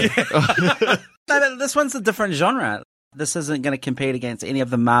 Gladiator. No, but this one's a different genre. This isn't going to compete against any of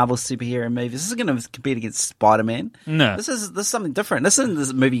the Marvel superhero movies. This is going to compete against Spider-Man. No. This is something different. This isn't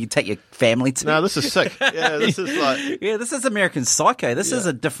this movie you take your family to. No, this is sick. Yeah, this is like... Yeah, this is American Psycho. This is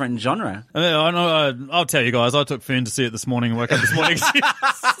a different genre. I know. I'll tell you guys. I took Fern to see it this morning and woke up this morning.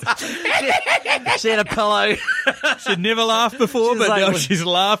 She had a pillow. She'd never laughed before, but now she's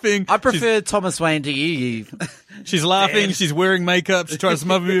laughing. I prefer Thomas Wayne to you. She's laughing. Man. She's wearing makeup. She's trying to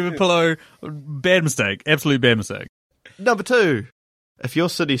smother me with a pillow. Bad mistake. Absolute bad mistake. Number 2. If your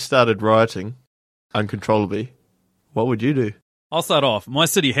city started rioting uncontrollably, what would you do? I'll start off. My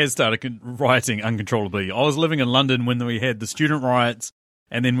city has started rioting uncontrollably. I was living in London when we had the student riots,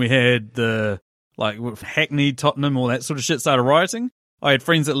 and then we had the Hackney, Tottenham, all that sort of shit started rioting. I had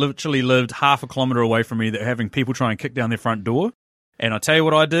friends that literally lived half a kilometre away from me that were having people try and kick down their front door. And I tell you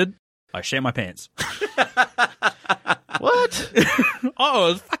what I did. I shat my pants. What? Oh,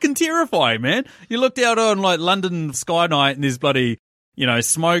 it was fucking terrifying, man. You looked out on London sky night and there's bloody,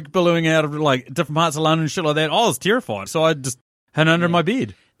 smoke billowing out of different parts of London and shit like that. I was terrified. So I just hid under my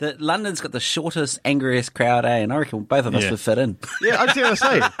bed. London's got the shortest, angriest crowd, and I reckon both of us would fit in. Yeah, I was going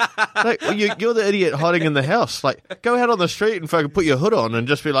to say, you're the idiot hiding in the house. Go out on the street and fucking put your hood on and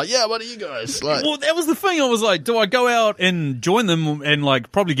just be like, yeah, what are you guys? Well, that was the thing. I was like, do I go out and join them and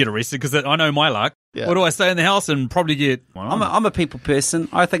probably get arrested because I know my luck? Yeah. Or do I stay in the house and probably get... I'm a people person.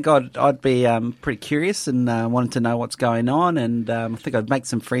 I think I'd be pretty curious and wanting to know what's going on, and I think I'd make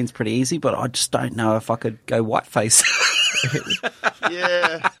some friends pretty easy, but I just don't know if I could go whiteface.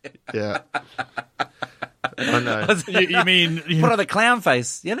 Yeah. I know. You mean... Put on the clown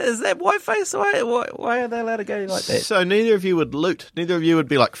face. Is that whiteface? Why are they allowed to go like that? So neither of you would loot. Neither of you would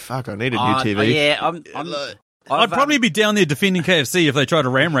be like, fuck, I need a new TV. Yeah, I'd probably be down there defending KFC if they tried to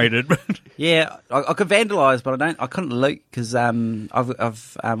ram raid it. Yeah, I could vandalise, but I couldn't loot because when I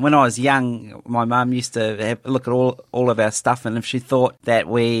was young, my mum used to look at all of our stuff, and if she thought that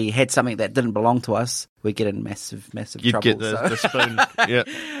we had something that didn't belong to us, we'd get in massive You'd trouble. You'd get the spoon. Yeah.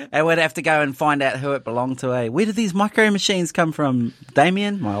 And we'd have to go and find out who it belonged to. Where did these micro machines come from?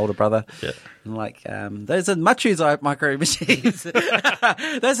 Damien, my older brother. Yeah. And those are Machu's micro machines.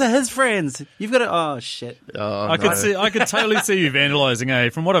 Those are his friends. You've got to. Oh shit! Oh, I could totally see you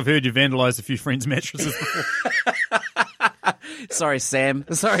vandalising. From what I've heard, you vandalised a few friends' mattresses before. Sorry, Sam.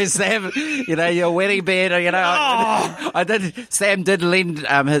 Your wedding bed. I did. Sam did lend.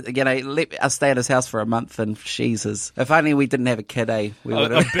 Let us stay at his house for a month, and Jesus, if only we didn't have a kid, we would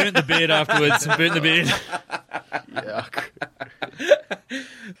have. I burnt the bed afterwards. Yuck.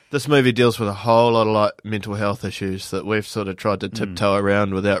 This movie deals with a whole lot of mental health issues that we've sort of tried to tiptoe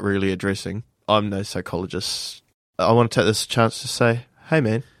around without really addressing. I'm no psychologist. I want to take this chance to say, hey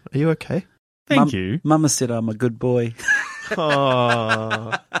man, are you okay? Thank you. Mama said I'm a good boy.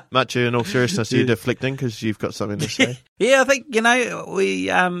 Oh, Machu, in all seriousness, are you deflecting because you've got something to say? Yeah, I think, we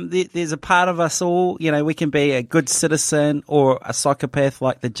there's a part of us all, we can be a good citizen or a psychopath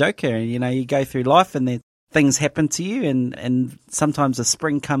like the Joker. And, you go through life and then things happen to you and sometimes a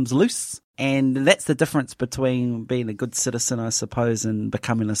spring comes loose. And that's the difference between being a good citizen, I suppose, and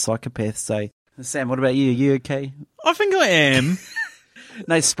becoming a psychopath. So, Sam, what about you? Are you okay? I think I am.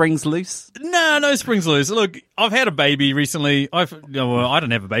 No springs loose? No springs loose. Look, I've had a baby recently. I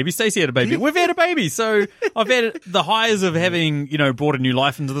don't have a baby. Stacey had a baby. We've had a baby. So I've had the highs of having, brought a new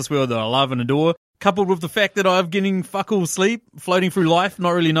life into this world that I love and adore, coupled with the fact that I'm getting fuck all sleep, floating through life, not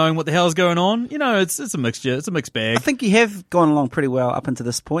really knowing what the hell's going on. It's a mixture. It's a mixed bag. I think you have gone along pretty well up until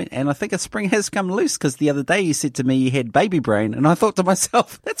this point, and I think a spring has come loose because the other day you said to me you had baby brain, and I thought to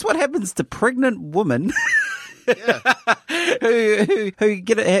myself, that's what happens to pregnant women. Yeah. who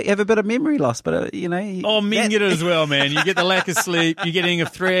have a bit of memory loss, but men get it as well, man. You get the lack of sleep, you're getting a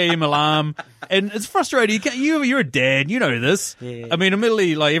 3 a.m. alarm, and it's frustrating. You're a dad, you know this. Yeah. I mean,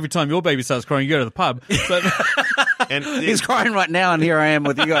 admittedly, like every time your baby starts crying, you go to the pub. But And he's crying right now, and here I am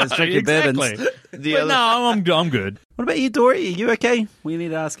with you guys drinking exactly. bourbons. No, I'm good. What about you, Dory? Are you okay? We need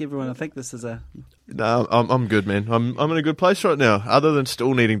to ask everyone. I think this is a... No, I'm good, man. I'm in a good place right now, other than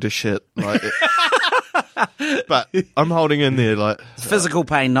still needing to shit. But I'm holding in there, like physical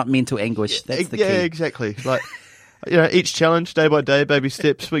pain, not mental anguish. That's the key. Yeah, exactly. Like, each challenge, day by day, baby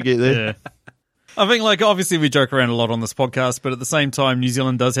steps, we get there. Yeah. I think, obviously we joke around a lot on this podcast, but at the same time, New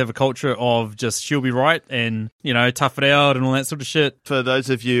Zealand does have a culture of just, she'll be right, and, tough it out and all that sort of shit. For those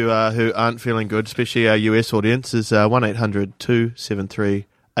of you who aren't feeling good, especially our US audience, is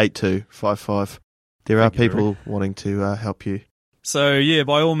 1-800-273-8255. There are people wanting to help you. So, yeah,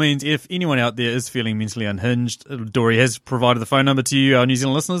 by all means, if anyone out there is feeling mentally unhinged, Dory has provided the phone number to you, our New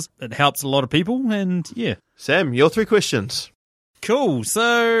Zealand listeners. It helps a lot of people, and yeah. Sam, your 3 questions. Cool.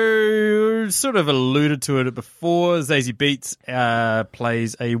 So, sort of alluded to it before. Zazie Beetz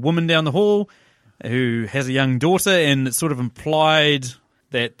plays a woman down the hall who has a young daughter, and it's sort of implied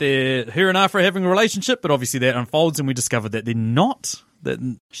that her and Afra are having a relationship, but obviously that unfolds, and we discovered that they're not. That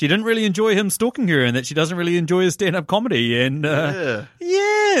she didn't really enjoy him stalking her, and that she doesn't really enjoy his stand-up comedy. And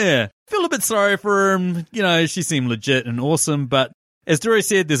yeah, feel a bit sorry for him. She seemed legit and awesome, but as Dory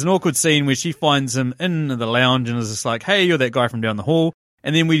said, there's an awkward scene where she finds him in the lounge and is just like, "Hey, you're that guy from down the hall,"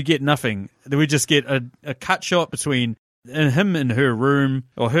 and then we get nothing. Then we just get a cut shot between him in her room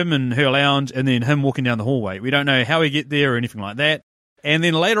or him in her lounge, and then him walking down the hallway. We don't know how he get there or anything like that. And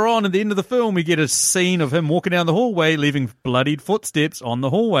then later on, at the end of the film, we get a scene of him walking down the hallway, leaving bloodied footsteps on the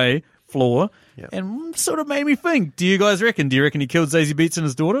hallway floor, and sort of made me think, do you guys reckon? Do you reckon he killed Zazie Beetz and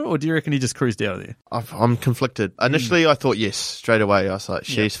his daughter, or do you reckon he just cruised out of there? I'm conflicted. Initially, I thought yes, straight away. I was like,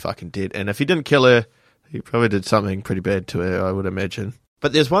 she's fucking dead. And if he didn't kill her, he probably did something pretty bad to her, I would imagine.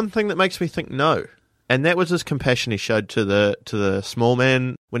 But there's one thing that makes me think no. And that was his compassion he showed to the small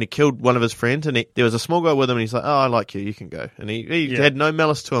man when he killed one of his friends. And there was a small guy with him, and he's like, "Oh, I like you. You can go." And he had no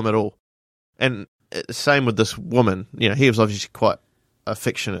malice to him at all. And same with this woman. He was obviously quite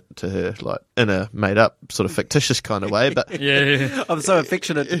affectionate to her, like in a made-up, sort of fictitious kind of way. But yeah. I'm so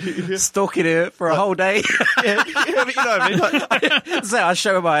affectionate, stalking her for a whole day. But you know what I mean? Like, so I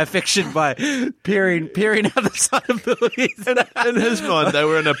show my affection by peering out the side of buildings. In his mind, they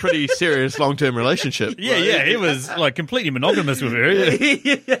were in a pretty serious long-term relationship. Yeah, he was completely monogamous with her.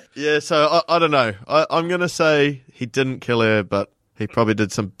 Yeah, so I don't know. I'm going to say he didn't kill her, but he probably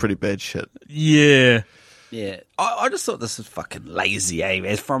did some pretty bad shit. Yeah. Yeah, I just thought this was fucking lazy, eh?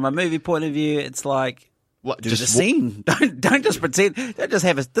 As from a movie point of view, it's like, what, do the scene. Don't just pretend. Don't just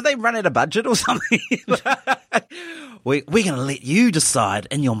have did they run out of budget or something? We're going to let you decide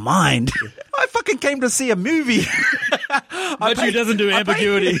in your mind. I fucking came to see a movie. Matthew doesn't do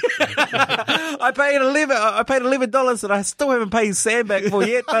ambiguity. I paid $11 that I still haven't paid Sam back for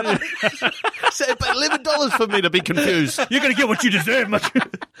yet. But Sam paid $11 for me to be confused. You're going to get what you deserve, Matthew.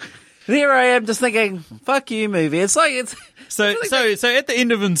 Here I am just thinking, fuck you, movie. It's like So at the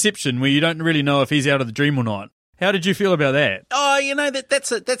end of Inception, where you don't really know if he's out of the dream or not, how did you feel about that? Oh,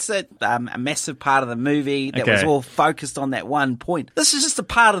 that's a massive part of the movie that was all focused on that one point. This is just a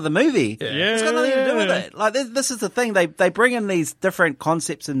part of the movie. Yeah. It's got nothing to do with it. Like this is the thing. They bring in these different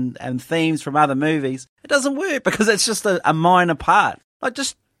concepts and themes from other movies. It doesn't work because it's just a minor part. Like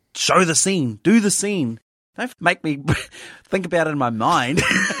just show the scene, do the scene. Don't make me think about it in my mind.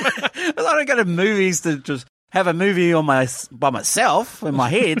 I don't go to movies to just have a movie by myself in my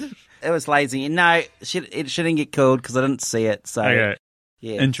head. It was lazy. No, it shouldn't get killed because I didn't see it. So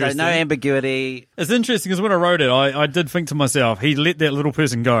Yeah, Interesting. So no ambiguity. It's interesting because when I wrote it, I did think to myself, he let that little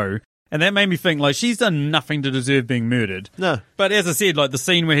person go. And that made me think, like, she's done nothing to deserve being murdered. No. But as I said, like, the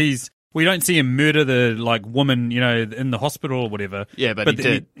scene where we don't see him murder the, like, woman, in the hospital or whatever. Yeah, but he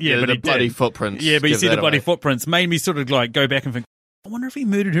did. Yeah, but the he bloody did. footprints. Yeah, but you give see the that bloody away. footprints made me sort of, like, go back and think, I wonder if he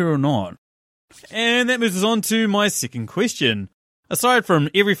murdered her or not. And that moves us on to my second question. Aside from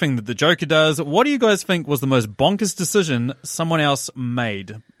everything that the Joker does, what do you guys think was the most bonkers decision someone else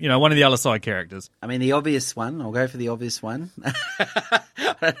made? One of the other side characters. I mean, the obvious one, I'll go for the obvious one,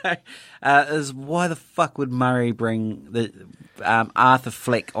 I don't know, is why the fuck would Murray bring the Arthur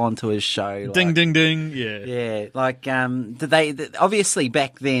Fleck onto his show? Like, Ding, ding, ding. Yeah. Yeah, like, did they, obviously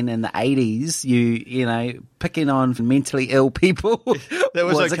back then in the 80s, you know, picking on mentally ill people That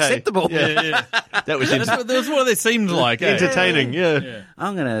was okay. acceptable. Yeah. That was That's what they seemed like. entertaining, yeah.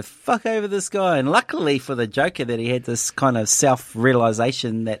 I'm going to fuck over this guy. And luckily for the Joker that he had this kind of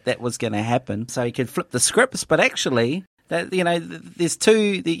self-realization that was going to happen so he could flip the scripts. But actually, that there's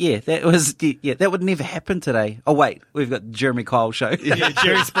two, that would never happen today. Oh, wait, we've got Jeremy Kyle show. Yeah,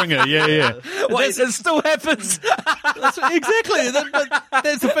 Jerry Springer. Yeah. Wait, it still happens. Exactly.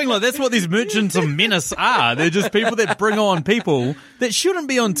 That's the thing. Like, that's what these merchants of menace are. They're just people that bring on people that shouldn't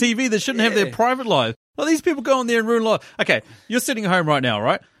be on TV, that shouldn't have their private life. Well, these people go on there and ruin life. Okay, you're sitting at home right now,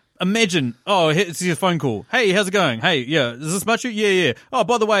 right? Imagine, it's your phone call. Hey, how's it going? Hey, yeah, is this Machu? Yeah. Oh,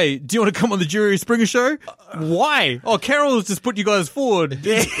 by the way, do you want to come on the Jerry Springer show? Why? Oh, Carol's just put you guys forward.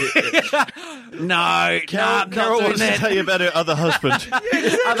 No, Carol wants to tell you about her other husband.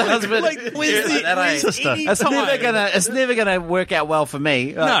 Other husband. Like, where's the sister? It's never gonna work out well for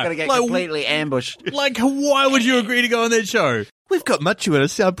me. I'm gonna get like, completely ambushed. Like, why would you agree to go on that show? We've got Machu in a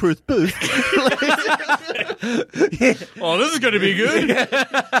soundproof booth. Oh, this is going to be good.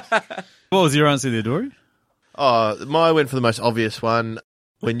 What was your answer there, Dory? I went for the most obvious one.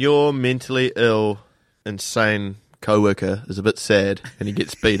 When your mentally ill, insane coworker is a bit sad and he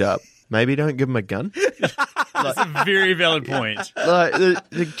gets beat up, maybe don't give him a gun. That's a very valid point. Like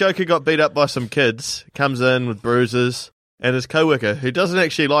the Joker got beat up by some kids, comes in with bruises, and his coworker, who doesn't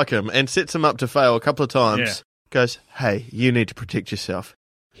actually like him and sets him up to fail a couple of times, goes, "Hey, you need to protect yourself.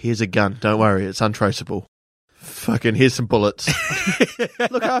 Here's a gun. Don't worry, it's untraceable. Fucking here's some bullets.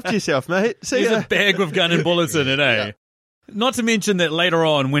 Look after yourself, mate. See There's ya." a bag with gun and bullets in it, eh? Yeah. Not to mention that later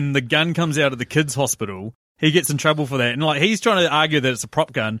on, when the gun comes out at the kids' hospital, he gets in trouble for that. And like he's trying to argue that it's a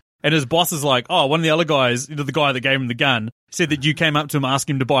prop gun. And his boss is like, one of the other guys, the guy that gave him the gun, said that you came up to him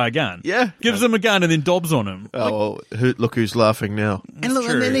asking him to buy a gun. Yeah. Gives him a gun and then dobs on him. Oh, look who's laughing now. And look,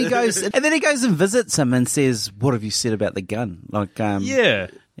 and then he goes and visits him and says, "What have you said about the gun?" Like, Yeah.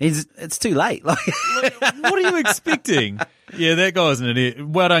 it's too late. Like, What are you expecting? Yeah, that guy was an idiot.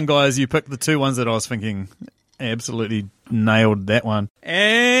 Well done, guys. You picked the two ones that I was thinking. Absolutely nailed that one.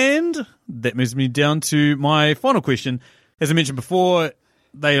 And that moves me down to my final question. As I mentioned before,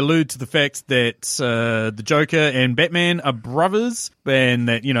 they allude to the fact that the Joker and Batman are brothers and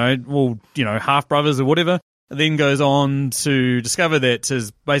that, half brothers or whatever. Then goes on to discover that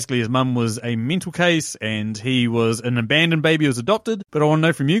his mum was a mental case and he was an abandoned baby who was adopted. But I want to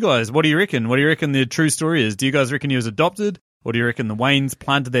know from you guys, what do you reckon? What do you reckon the true story is? Do you guys reckon he was adopted? Or do you reckon the Waynes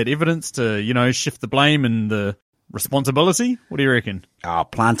planted that evidence to, shift the blame and the responsibility? What do you reckon? oh,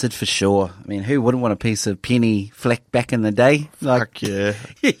 planted for sure. I mean, who wouldn't want a piece of Penny Fleck back in the day? Fuck yeah.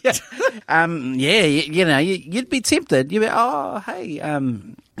 You'd be tempted. You'd be,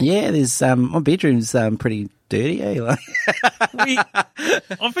 there's my bedroom's pretty dirty, eh? Like,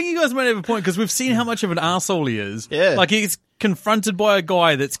 I think you guys might have a point because we've seen how much of an arsehole he is. Yeah. Like he's confronted by a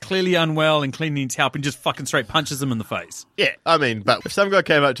guy that's clearly unwell and clearly needs help and just fucking straight punches him in the face. Yeah, I mean, but if some guy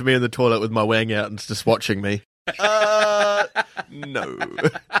came up to me in the toilet with my wang out and is just watching me, no.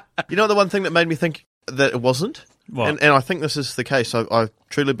 You know the one thing that made me think that it wasn't? What? And I think this is the case. I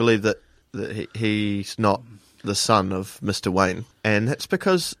truly believe that he's not the son of Mr. Wayne. And that's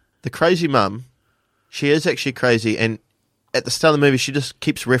because the crazy mum, she is actually crazy, and at the start of the movie, she just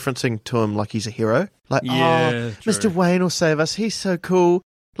keeps referencing to him like he's a hero. Like, Yeah, true. Mr. Wayne will save us. He's so cool.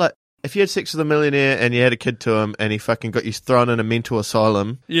 Like, if you had sex with a millionaire and you had a kid to him and he fucking got you thrown in a mental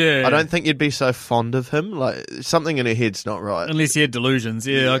asylum, Yeah. I don't think you'd be so fond of him. Like, something in her head's not right. Unless he had delusions.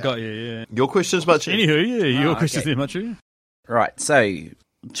 Yeah, I got you, yeah. Your question's much. Anywho, your Oh, question's okay. there, Machu. right, so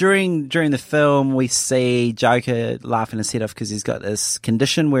during the film, we see Joker laughing his head off because he's got this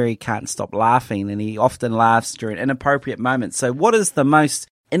condition where he can't stop laughing, and he often laughs during inappropriate moments. So what is the most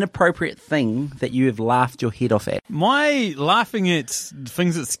inappropriate thing that you have laughed your head off at? My laughing at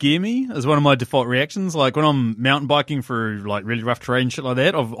things that scare me is one of my default reactions. Like when I'm mountain biking through like really rough terrain, shit like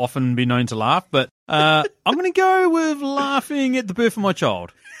that, I've often been known to laugh. But I'm going to go with laughing at the birth of my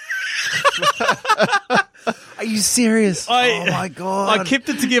child. Are you serious? Oh my god! I kept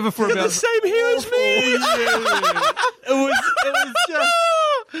it together for about the same hair as me. It was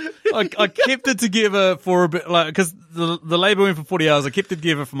just. I kept it together for a bit, like because the labour went for 40 hours. I kept it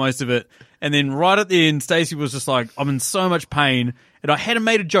together for most of it, and then right at the end, Stacey was just like, "I'm in so much pain." And I hadn't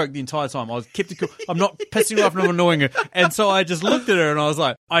made a joke the entire time. I was kept it cool. I'm not pissing her off and I'm annoying her. And so I just looked at her and I was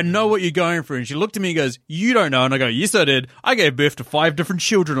like, I know what you're going through. And she looked at me and goes, you don't know. And I go, yes, I did. I gave birth to 5 different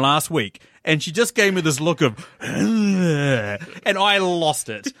children last week. And she just gave me this look of, and I lost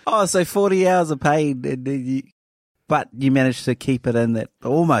it. Oh, so 40 hours of pain. But you managed to keep it in that,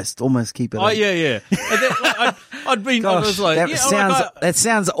 almost keep it in. Oh, yeah. And then, like, I'd been, Gosh, I was like, that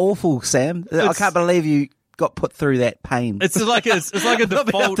sounds awful, Sam. I can't believe you got put through that pain. It's like a Not being able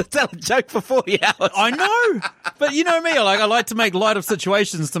default. to tell a joke for 40 hours. I know, but you know me. I like to make light of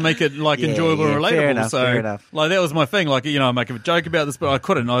situations to make it like enjoyable and relatable. Fair enough. Like that was my thing. Like I make a joke about this, but I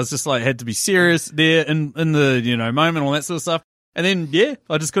couldn't. I was just like had to be serious there in the moment, all that sort of stuff. And then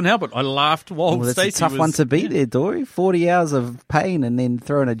I just couldn't help it. I laughed while Well, Stacey that's a tough was, one to beat there, Dory. 40 hours of pain and then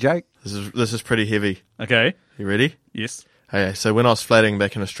throwing a joke. This is pretty heavy. Okay. You ready? Yes. Okay, so when I was flatting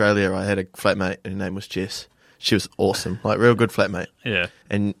back in Australia, I had a flatmate, and her name was Jess. She was awesome, like real good flatmate. Yeah.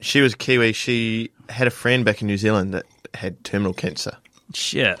 And she was Kiwi. She had a friend back in New Zealand that had terminal cancer.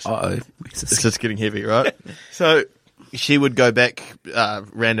 Shit. Uh-oh. It's just getting heavy, right? So she would go back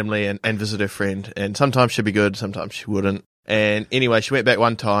randomly and visit her friend, and sometimes she'd be good, sometimes she wouldn't. And anyway, she went back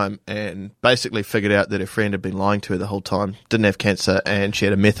one time and basically figured out that her friend had been lying to her the whole time, didn't have cancer, and she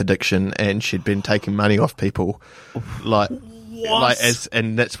had a meth addiction, and she'd been taking money off people,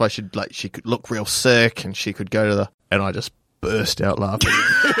 and that's why she could look real sick, and she could go to and I just burst out laughing.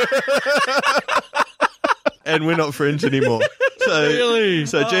 And we're not friends anymore. So, Really?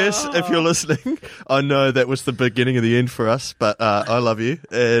 So Jess, if you're listening, I know that was the beginning of the end for us, but I love you,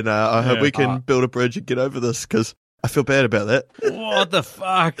 and I hope we can build a bridge and get over this, because I feel bad about that. What the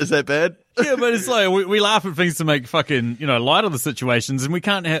fuck? Is that bad? Yeah, but it's like we laugh at things to make fucking light of the situations, and we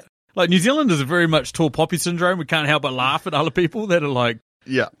can't have like New Zealanders are very much tall poppy syndrome. We can't help but laugh at other people that are like,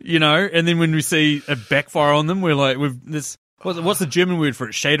 Yeah. and then when we see a backfire on them, we're like, what's the German word for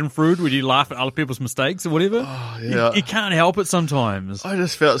it? Schadenfreude, where you laugh at other people's mistakes or whatever. Oh, yeah. You can't help it sometimes. I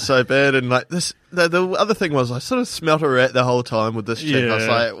just felt so bad, and like this. The other thing was, I sort of smelt a rat the whole time with this chick. I was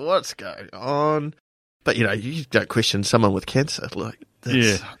Yeah. like, "What's going on?" But you don't question someone with cancer, like.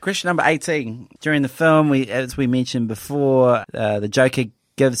 Yeah. Question number 18. During the film, as we mentioned before, the Joker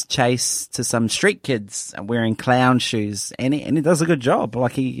gives chase to some street kids wearing clown shoes, and he does a good job.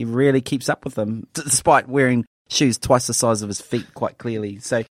 Like he really keeps up with them, despite wearing shoes twice the size of his feet, quite clearly.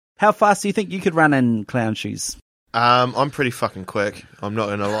 So, how fast do you think you could run in clown shoes? I'm pretty fucking quick. I'm not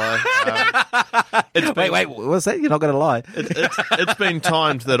gonna lie. Wait, what's that? You're not going to lie. It's been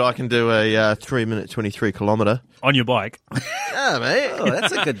timed that I can do a 3-minute 23-kilometer. On your bike. Yeah, mate. Oh,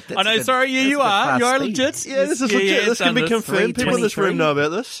 that's a good. I know, sorry, you are. You are legit. Yeah, this is legit. This can be it's confirmed. People in this room know about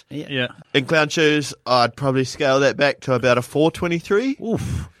this. Yeah. In clown shoes, I'd probably scale that back to about a 4:23.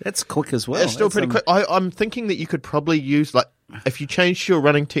 Oof, that's quick as well. It's still That's, pretty quick. I'm thinking that you could probably use, like, if you changed your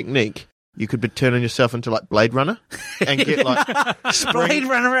running technique, you could be turning yourself into like Blade Runner and get like Blade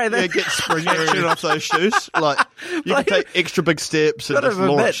Runner, right there. Yeah, get spring action off those shoes. Like you can take extra big steps and just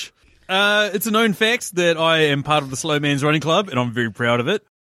launch. It's a known fact that I am part of the Slow Man's Running Club, and I'm very proud of it.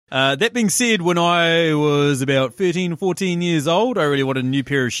 That being said, when I was about 13 or 14 years old, I really wanted a new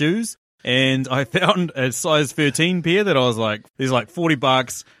pair of shoes, and I found a size 13 pair that I was like, these are like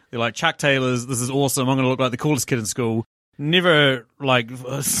 $40. They're like Chuck Taylors. This is awesome. I'm going to look like the coolest kid in school. Never like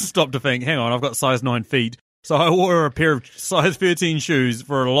stopped to think, hang on, I've got size 9 feet. So I wore a pair of size 13 shoes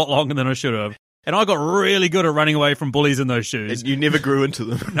for a lot longer than I should have. And I got really good at running away from bullies in those shoes. And you never grew into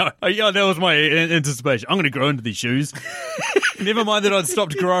them. No, yeah, that was my anticipation. I'm going to grow into these shoes. Never mind that I'd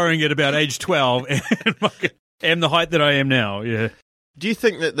stopped growing at about age 12 and am the height that I am now, yeah. Do you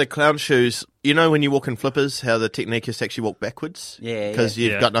think that the clown shoes, when you walk in flippers, how the technique is to actually walk backwards? Yeah. Because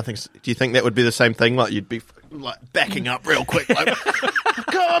you've got nothing. Do you think that would be the same thing? Like you'd be like backing up real quick, like,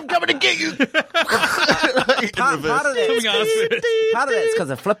 I'm coming to get you. Part of that's because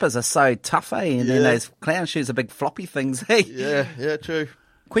the flippers are so tough, eh? And then those clown shoes are big floppy things, eh? Yeah, true.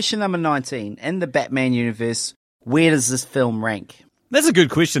 Question number 19. In the Batman universe, where does this film rank? That's a good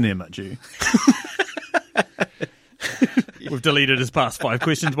question there, Matthew. We've deleted his past 5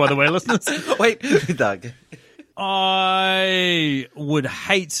 questions, by the way, listeners. Wait, Doug. I would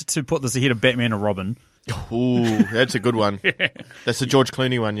hate to put this ahead of Batman or Robin. Ooh, that's a good one. That's the George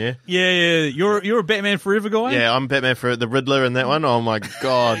Clooney one, yeah? Yeah. You're a Batman Forever guy? Yeah, I'm Batman for the Riddler in that one. Oh my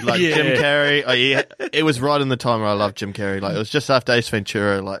God. Like Yeah. Jim Carrey. Oh, yeah. It was right in the time where I loved Jim Carrey. Like it was just after Ace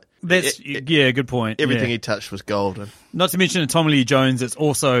Ventura. Like Good point. everything Yeah. he touched was golden. Not to mention Tommy Lee Jones, it's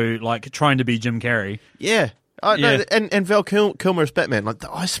also like trying to be Jim Carrey. Yeah. Yeah. And Val Kilmer as Batman. Like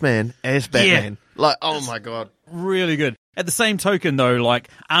the Iceman as Batman. Like, oh my God. Really good. At the same token, though, like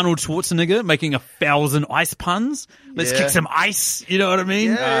Arnold Schwarzenegger making 1,000 ice puns. Let's Yeah. kick some ice. You know what I mean?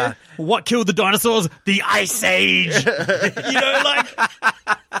 Yeah. What killed the dinosaurs? The Ice Age. Like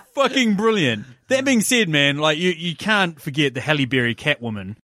fucking brilliant. That being said, man, like you can't forget the Halle Berry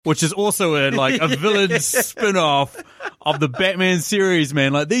Catwoman, which is also a villain spin-off of the Batman series,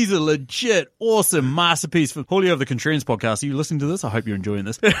 man. Like, these are legit awesome masterpiece for Julio of the Contreras podcast. Are you listening to this? I hope you're enjoying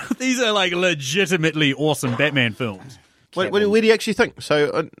this. These are like legitimately awesome Batman films. Where do you actually think?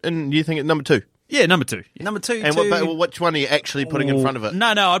 So, and you think it's number 2? Yeah, number 2. Number 2. And which one are you actually putting in front of it? No,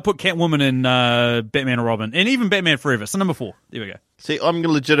 I'd put Catwoman and Batman or Robin, and even Batman Forever. So number 4. There we go. See, I'm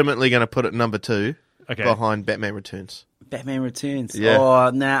legitimately going to put it number 2 Okay. behind Batman Returns. Batman Returns. Yeah. Oh,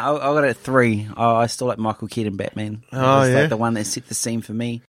 nah, I got it at 3. I still like Michael Keaton Batman. It Oh, was yeah? like the one that set the scene for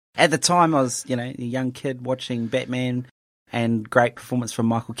me. At the time, I was, a young kid watching Batman, and great performance from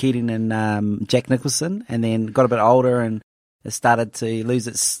Michael Keaton and Jack Nicholson, and then got a bit older and it started to lose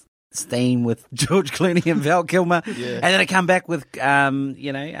its steam with George Clooney and Val Kilmer. Yeah. And then it come back with,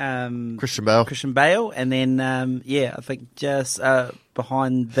 Christian Bale. Christian Bale, and then, I think just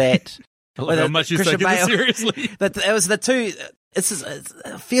behind that... I love how much you're taking this seriously. It was the two.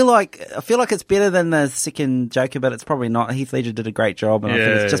 I feel like it's better than the second Joker, but it's probably not. Heath Ledger did a great job, and I think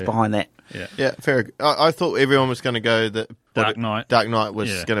it's just behind that. Yeah, fair. I thought everyone was going to go that Dark Knight. Dark Knight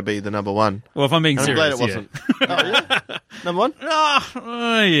was going to be the number 1. Well, if I'm being I'm serious, glad it wasn't. Oh, yeah? Number 1?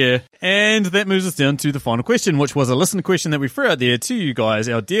 Yeah. And that moves us down to the final question, which was a listener question that we threw out there to you guys,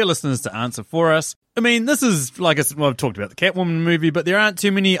 our dear listeners, to answer for us. I mean, this is, like I've talked about the Catwoman movie, but there aren't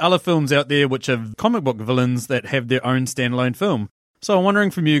too many other films out there which have comic book villains that have their own standalone film. So I'm wondering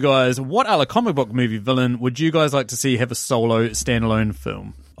from you guys, what other comic book movie villain would you guys like to see have a solo standalone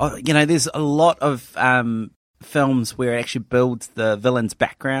film? Oh, there's a lot of films where it actually builds the villain's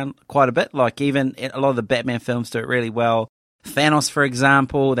background quite a bit. Like even a lot of the Batman films do it really well. Thanos, for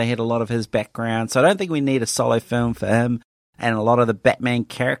example, they had a lot of his background. So I don't think we need a solo film for him. And a lot of the Batman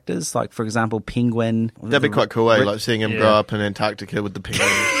characters, like, for example, Penguin. That'd be quite cool, like seeing him grow up in Antarctica with the penguin.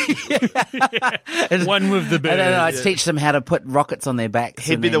 One with the bird. And then I'd teach them how to put rockets on their backs.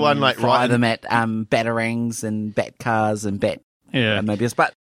 He'd and be the then one, like, fly riding- them at batarangs and bat cars and bat Yeah. mobiles.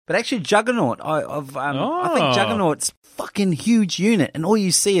 But actually, Juggernaut. I think Juggernaut's fucking huge unit, and all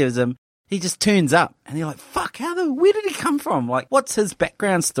you see is him. He just turns up, and you're like, "Fuck! Where did he come from? Like, what's his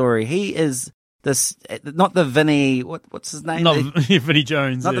background story? He is." Not the Vinny, what's his name? Not Vinny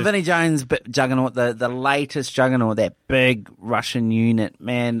Jones. Not the Vinny Jones, but Juggernaut, the latest Juggernaut, that big Russian unit,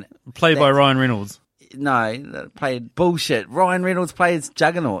 man. Played by Ryan Reynolds. No, that played bullshit. Ryan Reynolds plays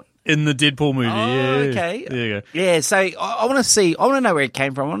Juggernaut. In the Deadpool movie. Oh, yeah. okay. There you go. Yeah, so I want to know where it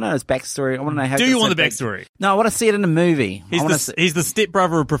came from. I want to know his backstory. I want to know how. Do you want the big. backstory? No, I want to see it in the movie. He's the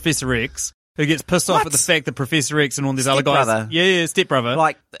stepbrother of Professor X, who gets pissed off at the fact that Professor X and all these other guys... Stepbrother? Yeah, stepbrother.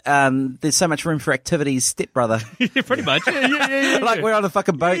 Like, there's so much room for activities, stepbrother. Yeah, pretty much. Yeah. Like we're on a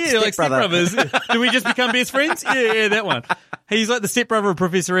fucking boat, Yeah, like stepbrother. stepbrothers. Do we just become best friends? Yeah, that one. He's like the stepbrother of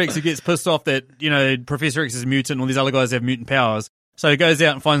Professor X who gets pissed off that, Professor X is a mutant and all these other guys have mutant powers. So he goes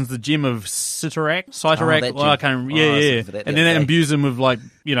out and finds the gem of Cyttorak. that Well, I gem. can't remember. Oh, I was Yeah. looking for that And the then other that day. imbues him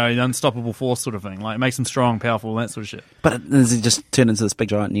with unstoppable force sort of thing. Like, it makes him strong, powerful, that sort of shit. But does he just turn into this big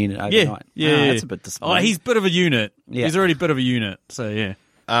giant unit overnight? Yeah. That's a bit disappointing. Oh, he's a bit of a unit. Yeah. He's already a bit of a unit. So, yeah.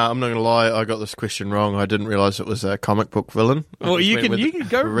 I'm not going to lie, I got this question wrong. I didn't realise it was a comic book villain. I Well, just you went can with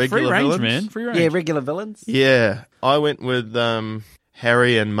go free regular range, villains. man. Free range. Yeah, regular villains. Yeah, I went with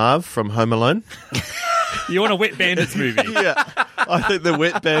Harry and Marv from Home Alone. You want a Wet Bandits movie? Yeah, I think the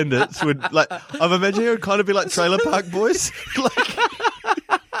Wet Bandits would I'm imagining it would kind of be like Trailer Park Boys.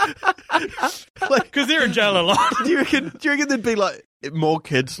 Because they're in jail a lot. Do you reckon there'd be more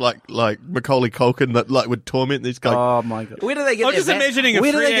kids like Macaulay Culkin that would torment these guys? Oh my god! Where do they get? I'm just imagining a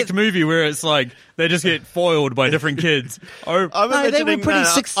three-act movie where it's like they just get foiled by different kids. Oh, I'm No, they imagining were pretty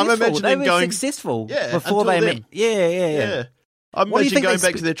successful. I'm imagining They were going successful Yeah, before they until met. then. Yeah. I'm What do you imagining think going they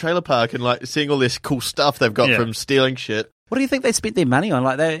back to their trailer park and seeing all this cool stuff they've got Yeah. from stealing shit. What do you think they spent their money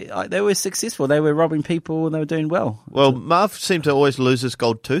on? They were successful. They were robbing people and they were doing well. Well, Marv seemed to always lose his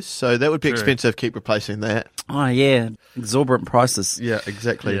gold tooth, so that would be True. expensive. Keep replacing that. Oh yeah, exorbitant prices. Yeah,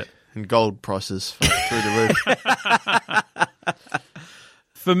 exactly. Yeah. And gold prices through the roof.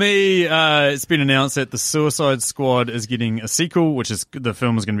 For me, it's been announced that The Suicide Squad is getting a sequel, which is the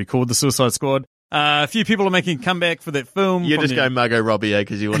film is going to be called The Suicide Squad. A few people are making a comeback for that film. You're just going Margot Robbie,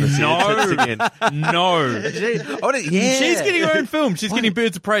 because you want to see her tits again. No. Yeah. She's getting her own film. She's getting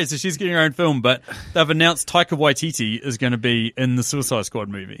Birds of Prey, so she's getting her own film. But they've announced Taika Waititi is going to be in the Suicide Squad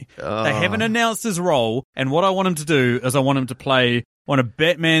movie. They haven't announced his role, and what I want him to do is I want him to play one of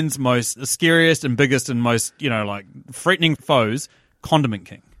Batman's most scariest and biggest and most, threatening foes, Condiment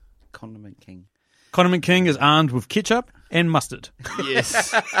King. Condiment King. Condiment King is armed with ketchup and mustard.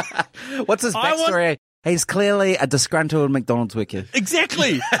 Yes. What's his backstory? He's clearly a disgruntled McDonald's worker.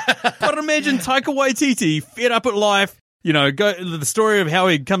 Exactly. But imagine Taika Waititi, fed up at life, the story of how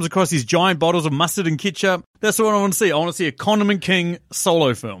he comes across these giant bottles of mustard and ketchup. That's what I want to see. I want to see a Condiment King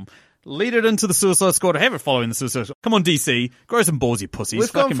solo film. Lead it into the Suicide Squad, or have it following the Suicide Squad. Come on, DC. Grow some balls, you pussies.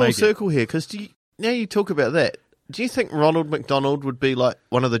 We've gone full circle here, because now you talk about that. Do you think Ronald McDonald would be like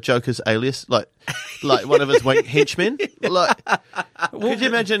one of the Joker's alias, like one of his henchmen? Could you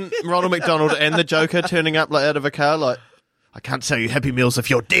imagine Ronald McDonald and the Joker turning up out of a car, like, I can't sell you Happy Meals if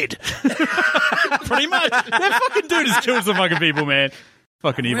you're dead. Pretty much. That fucking dude has killed some fucking people, man.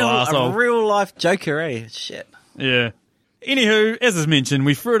 Fucking evil asshole. A real life Joker, eh? Shit. Yeah. Anywho, as is mentioned,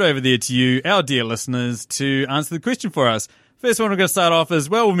 we threw it over there to you, our dear listeners, to answer the question for us. First one we're going to start off is,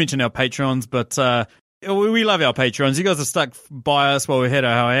 well, we'll mention our Patrons, but we love our Patrons. You guys have stuck by us while we had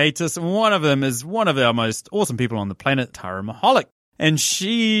our hiatus, and one of them is one of our most awesome people on the planet, Tara Mahalik. And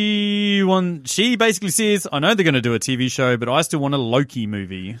she basically says, I know they're going to do a TV show, but I still want a Loki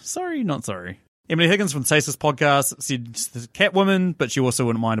movie. Sorry, not sorry. Emily Higgins from Sasis Podcast said Catwoman, but she also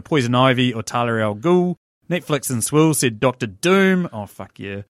wouldn't mind a Poison Ivy or Talia al Ghul. Netflix and Swill said Dr. Doom. Oh, fuck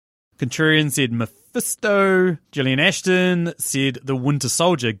yeah. Contrarian said Mephisto. Gillian Ashton said The Winter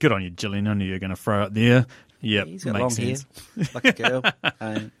Soldier. Good on you, Gillian. I knew you were going to throw it there. Yep, he's got makes long sense. hair, like a girl.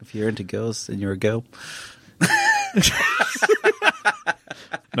 If you're into girls, then you're a girl.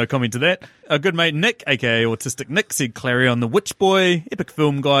 No comment to that. Our good mate Nick, aka Autistic Nick, said Clarion the Witch Boy. Epic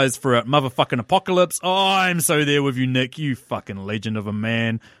film, guys, for a motherfucking apocalypse. Oh, I'm so there with you, Nick. You fucking legend of a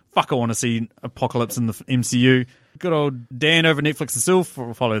man. Fuck, I want to see Apocalypse in the MCU. Good old Dan over Netflix and Sylph.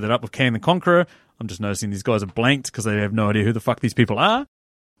 Follow that up with Kang the Conqueror. I'm just noticing these guys are blanked because they have no idea who the fuck these people are.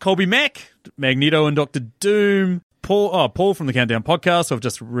 Colby Mack, Magneto and Dr. Doom. Paul from the Countdown Podcast, who I've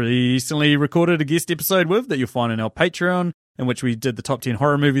just recently recorded a guest episode with that you'll find in our Patreon, in which we did the top 10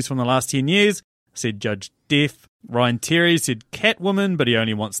 horror movies from the last 10 years. Said Judge Death. Ryan Terry said Catwoman, but he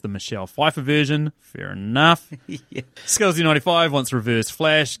only wants the Michelle Pfeiffer version. Fair enough. Yeah. Skellsy95 wants Reverse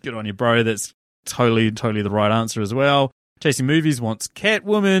Flash. Good on you, bro. That's totally the right answer as well. Chasing Movies wants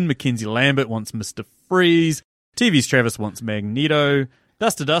Catwoman. Mackenzie Lambert wants Mr. Freeze. TV's Travis wants Magneto.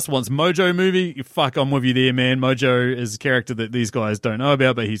 Dust to Dust wants Mojo movie. Fuck, I'm with you there, man. Mojo is a character that these guys don't know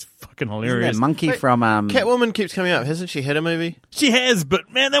about, but he's fucking hilarious. Isn't that monkey from... Catwoman keeps coming up. Hasn't she had a movie? She has,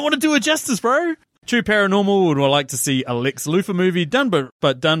 but man, they want to do her justice, bro. True Paranormal would like to see a Lex Luthor movie done,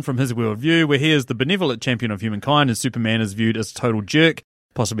 but done from his worldview, where he is the benevolent champion of humankind and Superman is viewed as a total jerk,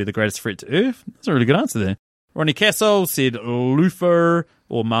 possibly the greatest threat to Earth. That's a really good answer there. Ronnie Castle said Luthor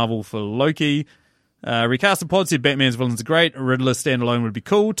or Marvel for Loki. Recasted Pod said Batman's villains are great. Riddler standalone would be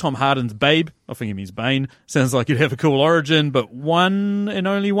cool. Tom Harden's Babe, I think he means Bane, sounds like you'd have a cool origin, but one and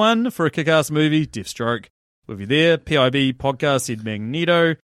only one for a kick-ass movie. Deathstroke. With you there. PIB Podcast said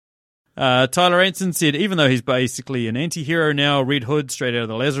Magneto. Tyler Anson said, even though he's basically an anti-hero now, Red Hood straight out of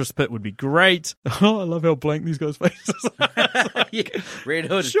the Lazarus Pit would be great. Oh, I love how blank these guys' faces are. Yeah. Red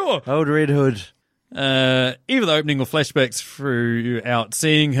Hood. Sure. Old Red Hood. Either the opening or flashbacks throughout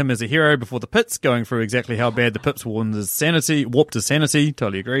seeing him as a hero before the pits, going through exactly how bad the pits warped his sanity.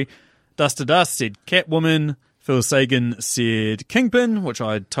 Totally agree. Dust to Dust said Catwoman. Phil Sagan said Kingpin, which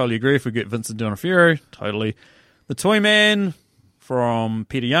I totally agree if we get Vincent D'Onofrio. Totally. The Toy Man from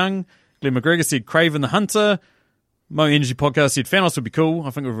Peter Young. Glenn McGregor said Kraven the Hunter. Mo Energy Podcast said Thanos would be cool. I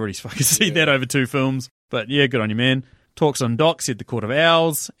think we've already fucking seen that over 2 films. But yeah, good on you, man. Talks on Doc said The Court of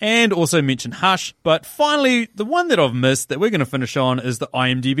Owls, and also mentioned Hush. But finally, the one that I've missed that we're going to finish on is the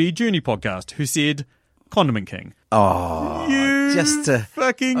IMDb Journey Podcast, who said Condiment King. Oh, you just to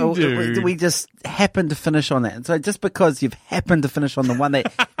fucking dude. We just happened to finish on that. So just because you've happened to finish on the one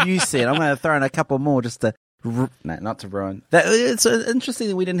that you said, I'm going to throw in a couple more just to... No, not to ruin. It's interesting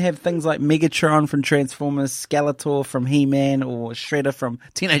that we didn't have things like Megatron from Transformers, Skeletor from He-Man, or Shredder from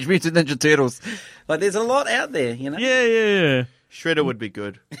Teenage Mutant Ninja Turtles. Like, there's a lot out there, you know? Yeah. Shredder would be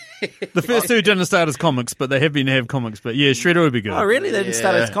good. The first 2 didn't start as comics, but they have comics. But yeah, Shredder would be good. Oh, really? They didn't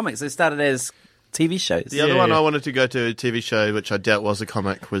start as comics. They started as TV shows. The other one I wanted to go to a TV show, which I doubt was a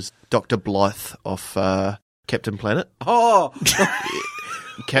comic, was Dr. Blythe off Captain Planet. Oh,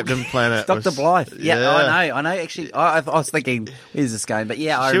 Captain Planet. Dr. Blythe. Yeah, I know. Actually, I was thinking, where's this going? But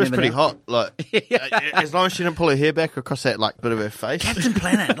yeah, she was remember pretty now. hot. Like, as long as she didn't pull her hair back across that like bit of her face. Captain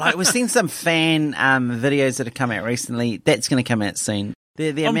Planet. Like, we've seen some fan videos that have come out recently. That's going to come out soon.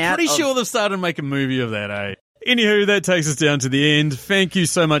 I'm pretty sure they've started to make a movie of that, eh? Anywho, that takes us down to the end. Thank you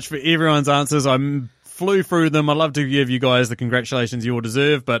so much for everyone's answers. I flew through them. I'd love to give you guys the congratulations you all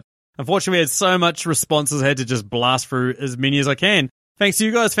deserve, but unfortunately we had so much responses, I had to just blast through as many as I can. Thanks to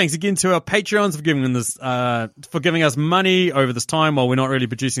you guys. Thanks again to our Patreons for giving us money over this time while we're not really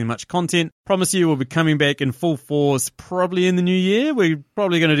producing much content. Promise you we'll be coming back in full force probably in the new year. We're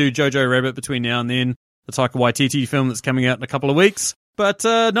probably going to do Jojo Rabbit between now and then, the Taika Waititi film that's coming out in a couple of weeks. But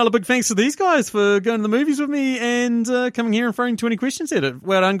another big thanks to these guys for going to the movies with me and coming here and throwing 20 questions at it.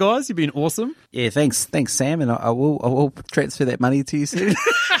 Well done, guys. You've been awesome. Yeah, thanks, Sam, and I will transfer that money to you soon.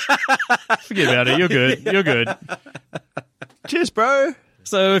 Forget about it. You're good. You're good. Cheers, bro.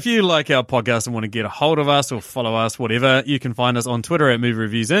 So if you like our podcast and want to get a hold of us or follow us, whatever, you can find us on Twitter at Movie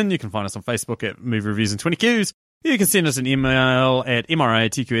Reviews In. You can find us on Facebook at Movie Reviews in 20Qs. You can send us an email at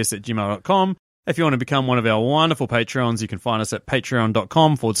mritqs@gmail.com. If you want to become one of our wonderful Patreons, you can find us at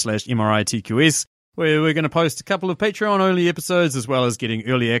patreon.com/mritqs, where we're going to post a couple of Patreon-only episodes as well as getting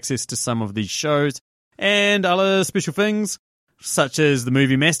early access to some of these shows and other special things, such as the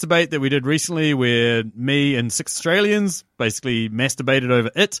movie Masturbate that we did recently, where me and 6 Australians basically masturbated over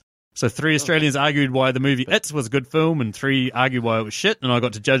it. So 3 Australians argued why the movie It was a good film, and 3 argued why it was shit, and I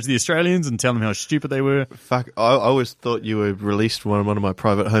got to judge the Australians and tell them how stupid they were. Fuck, I always thought you were released one of my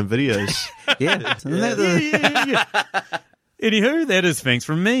private home videos. Yeah. Yeah. Anywho, that is thanks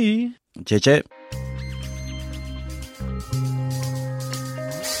from me. Chit.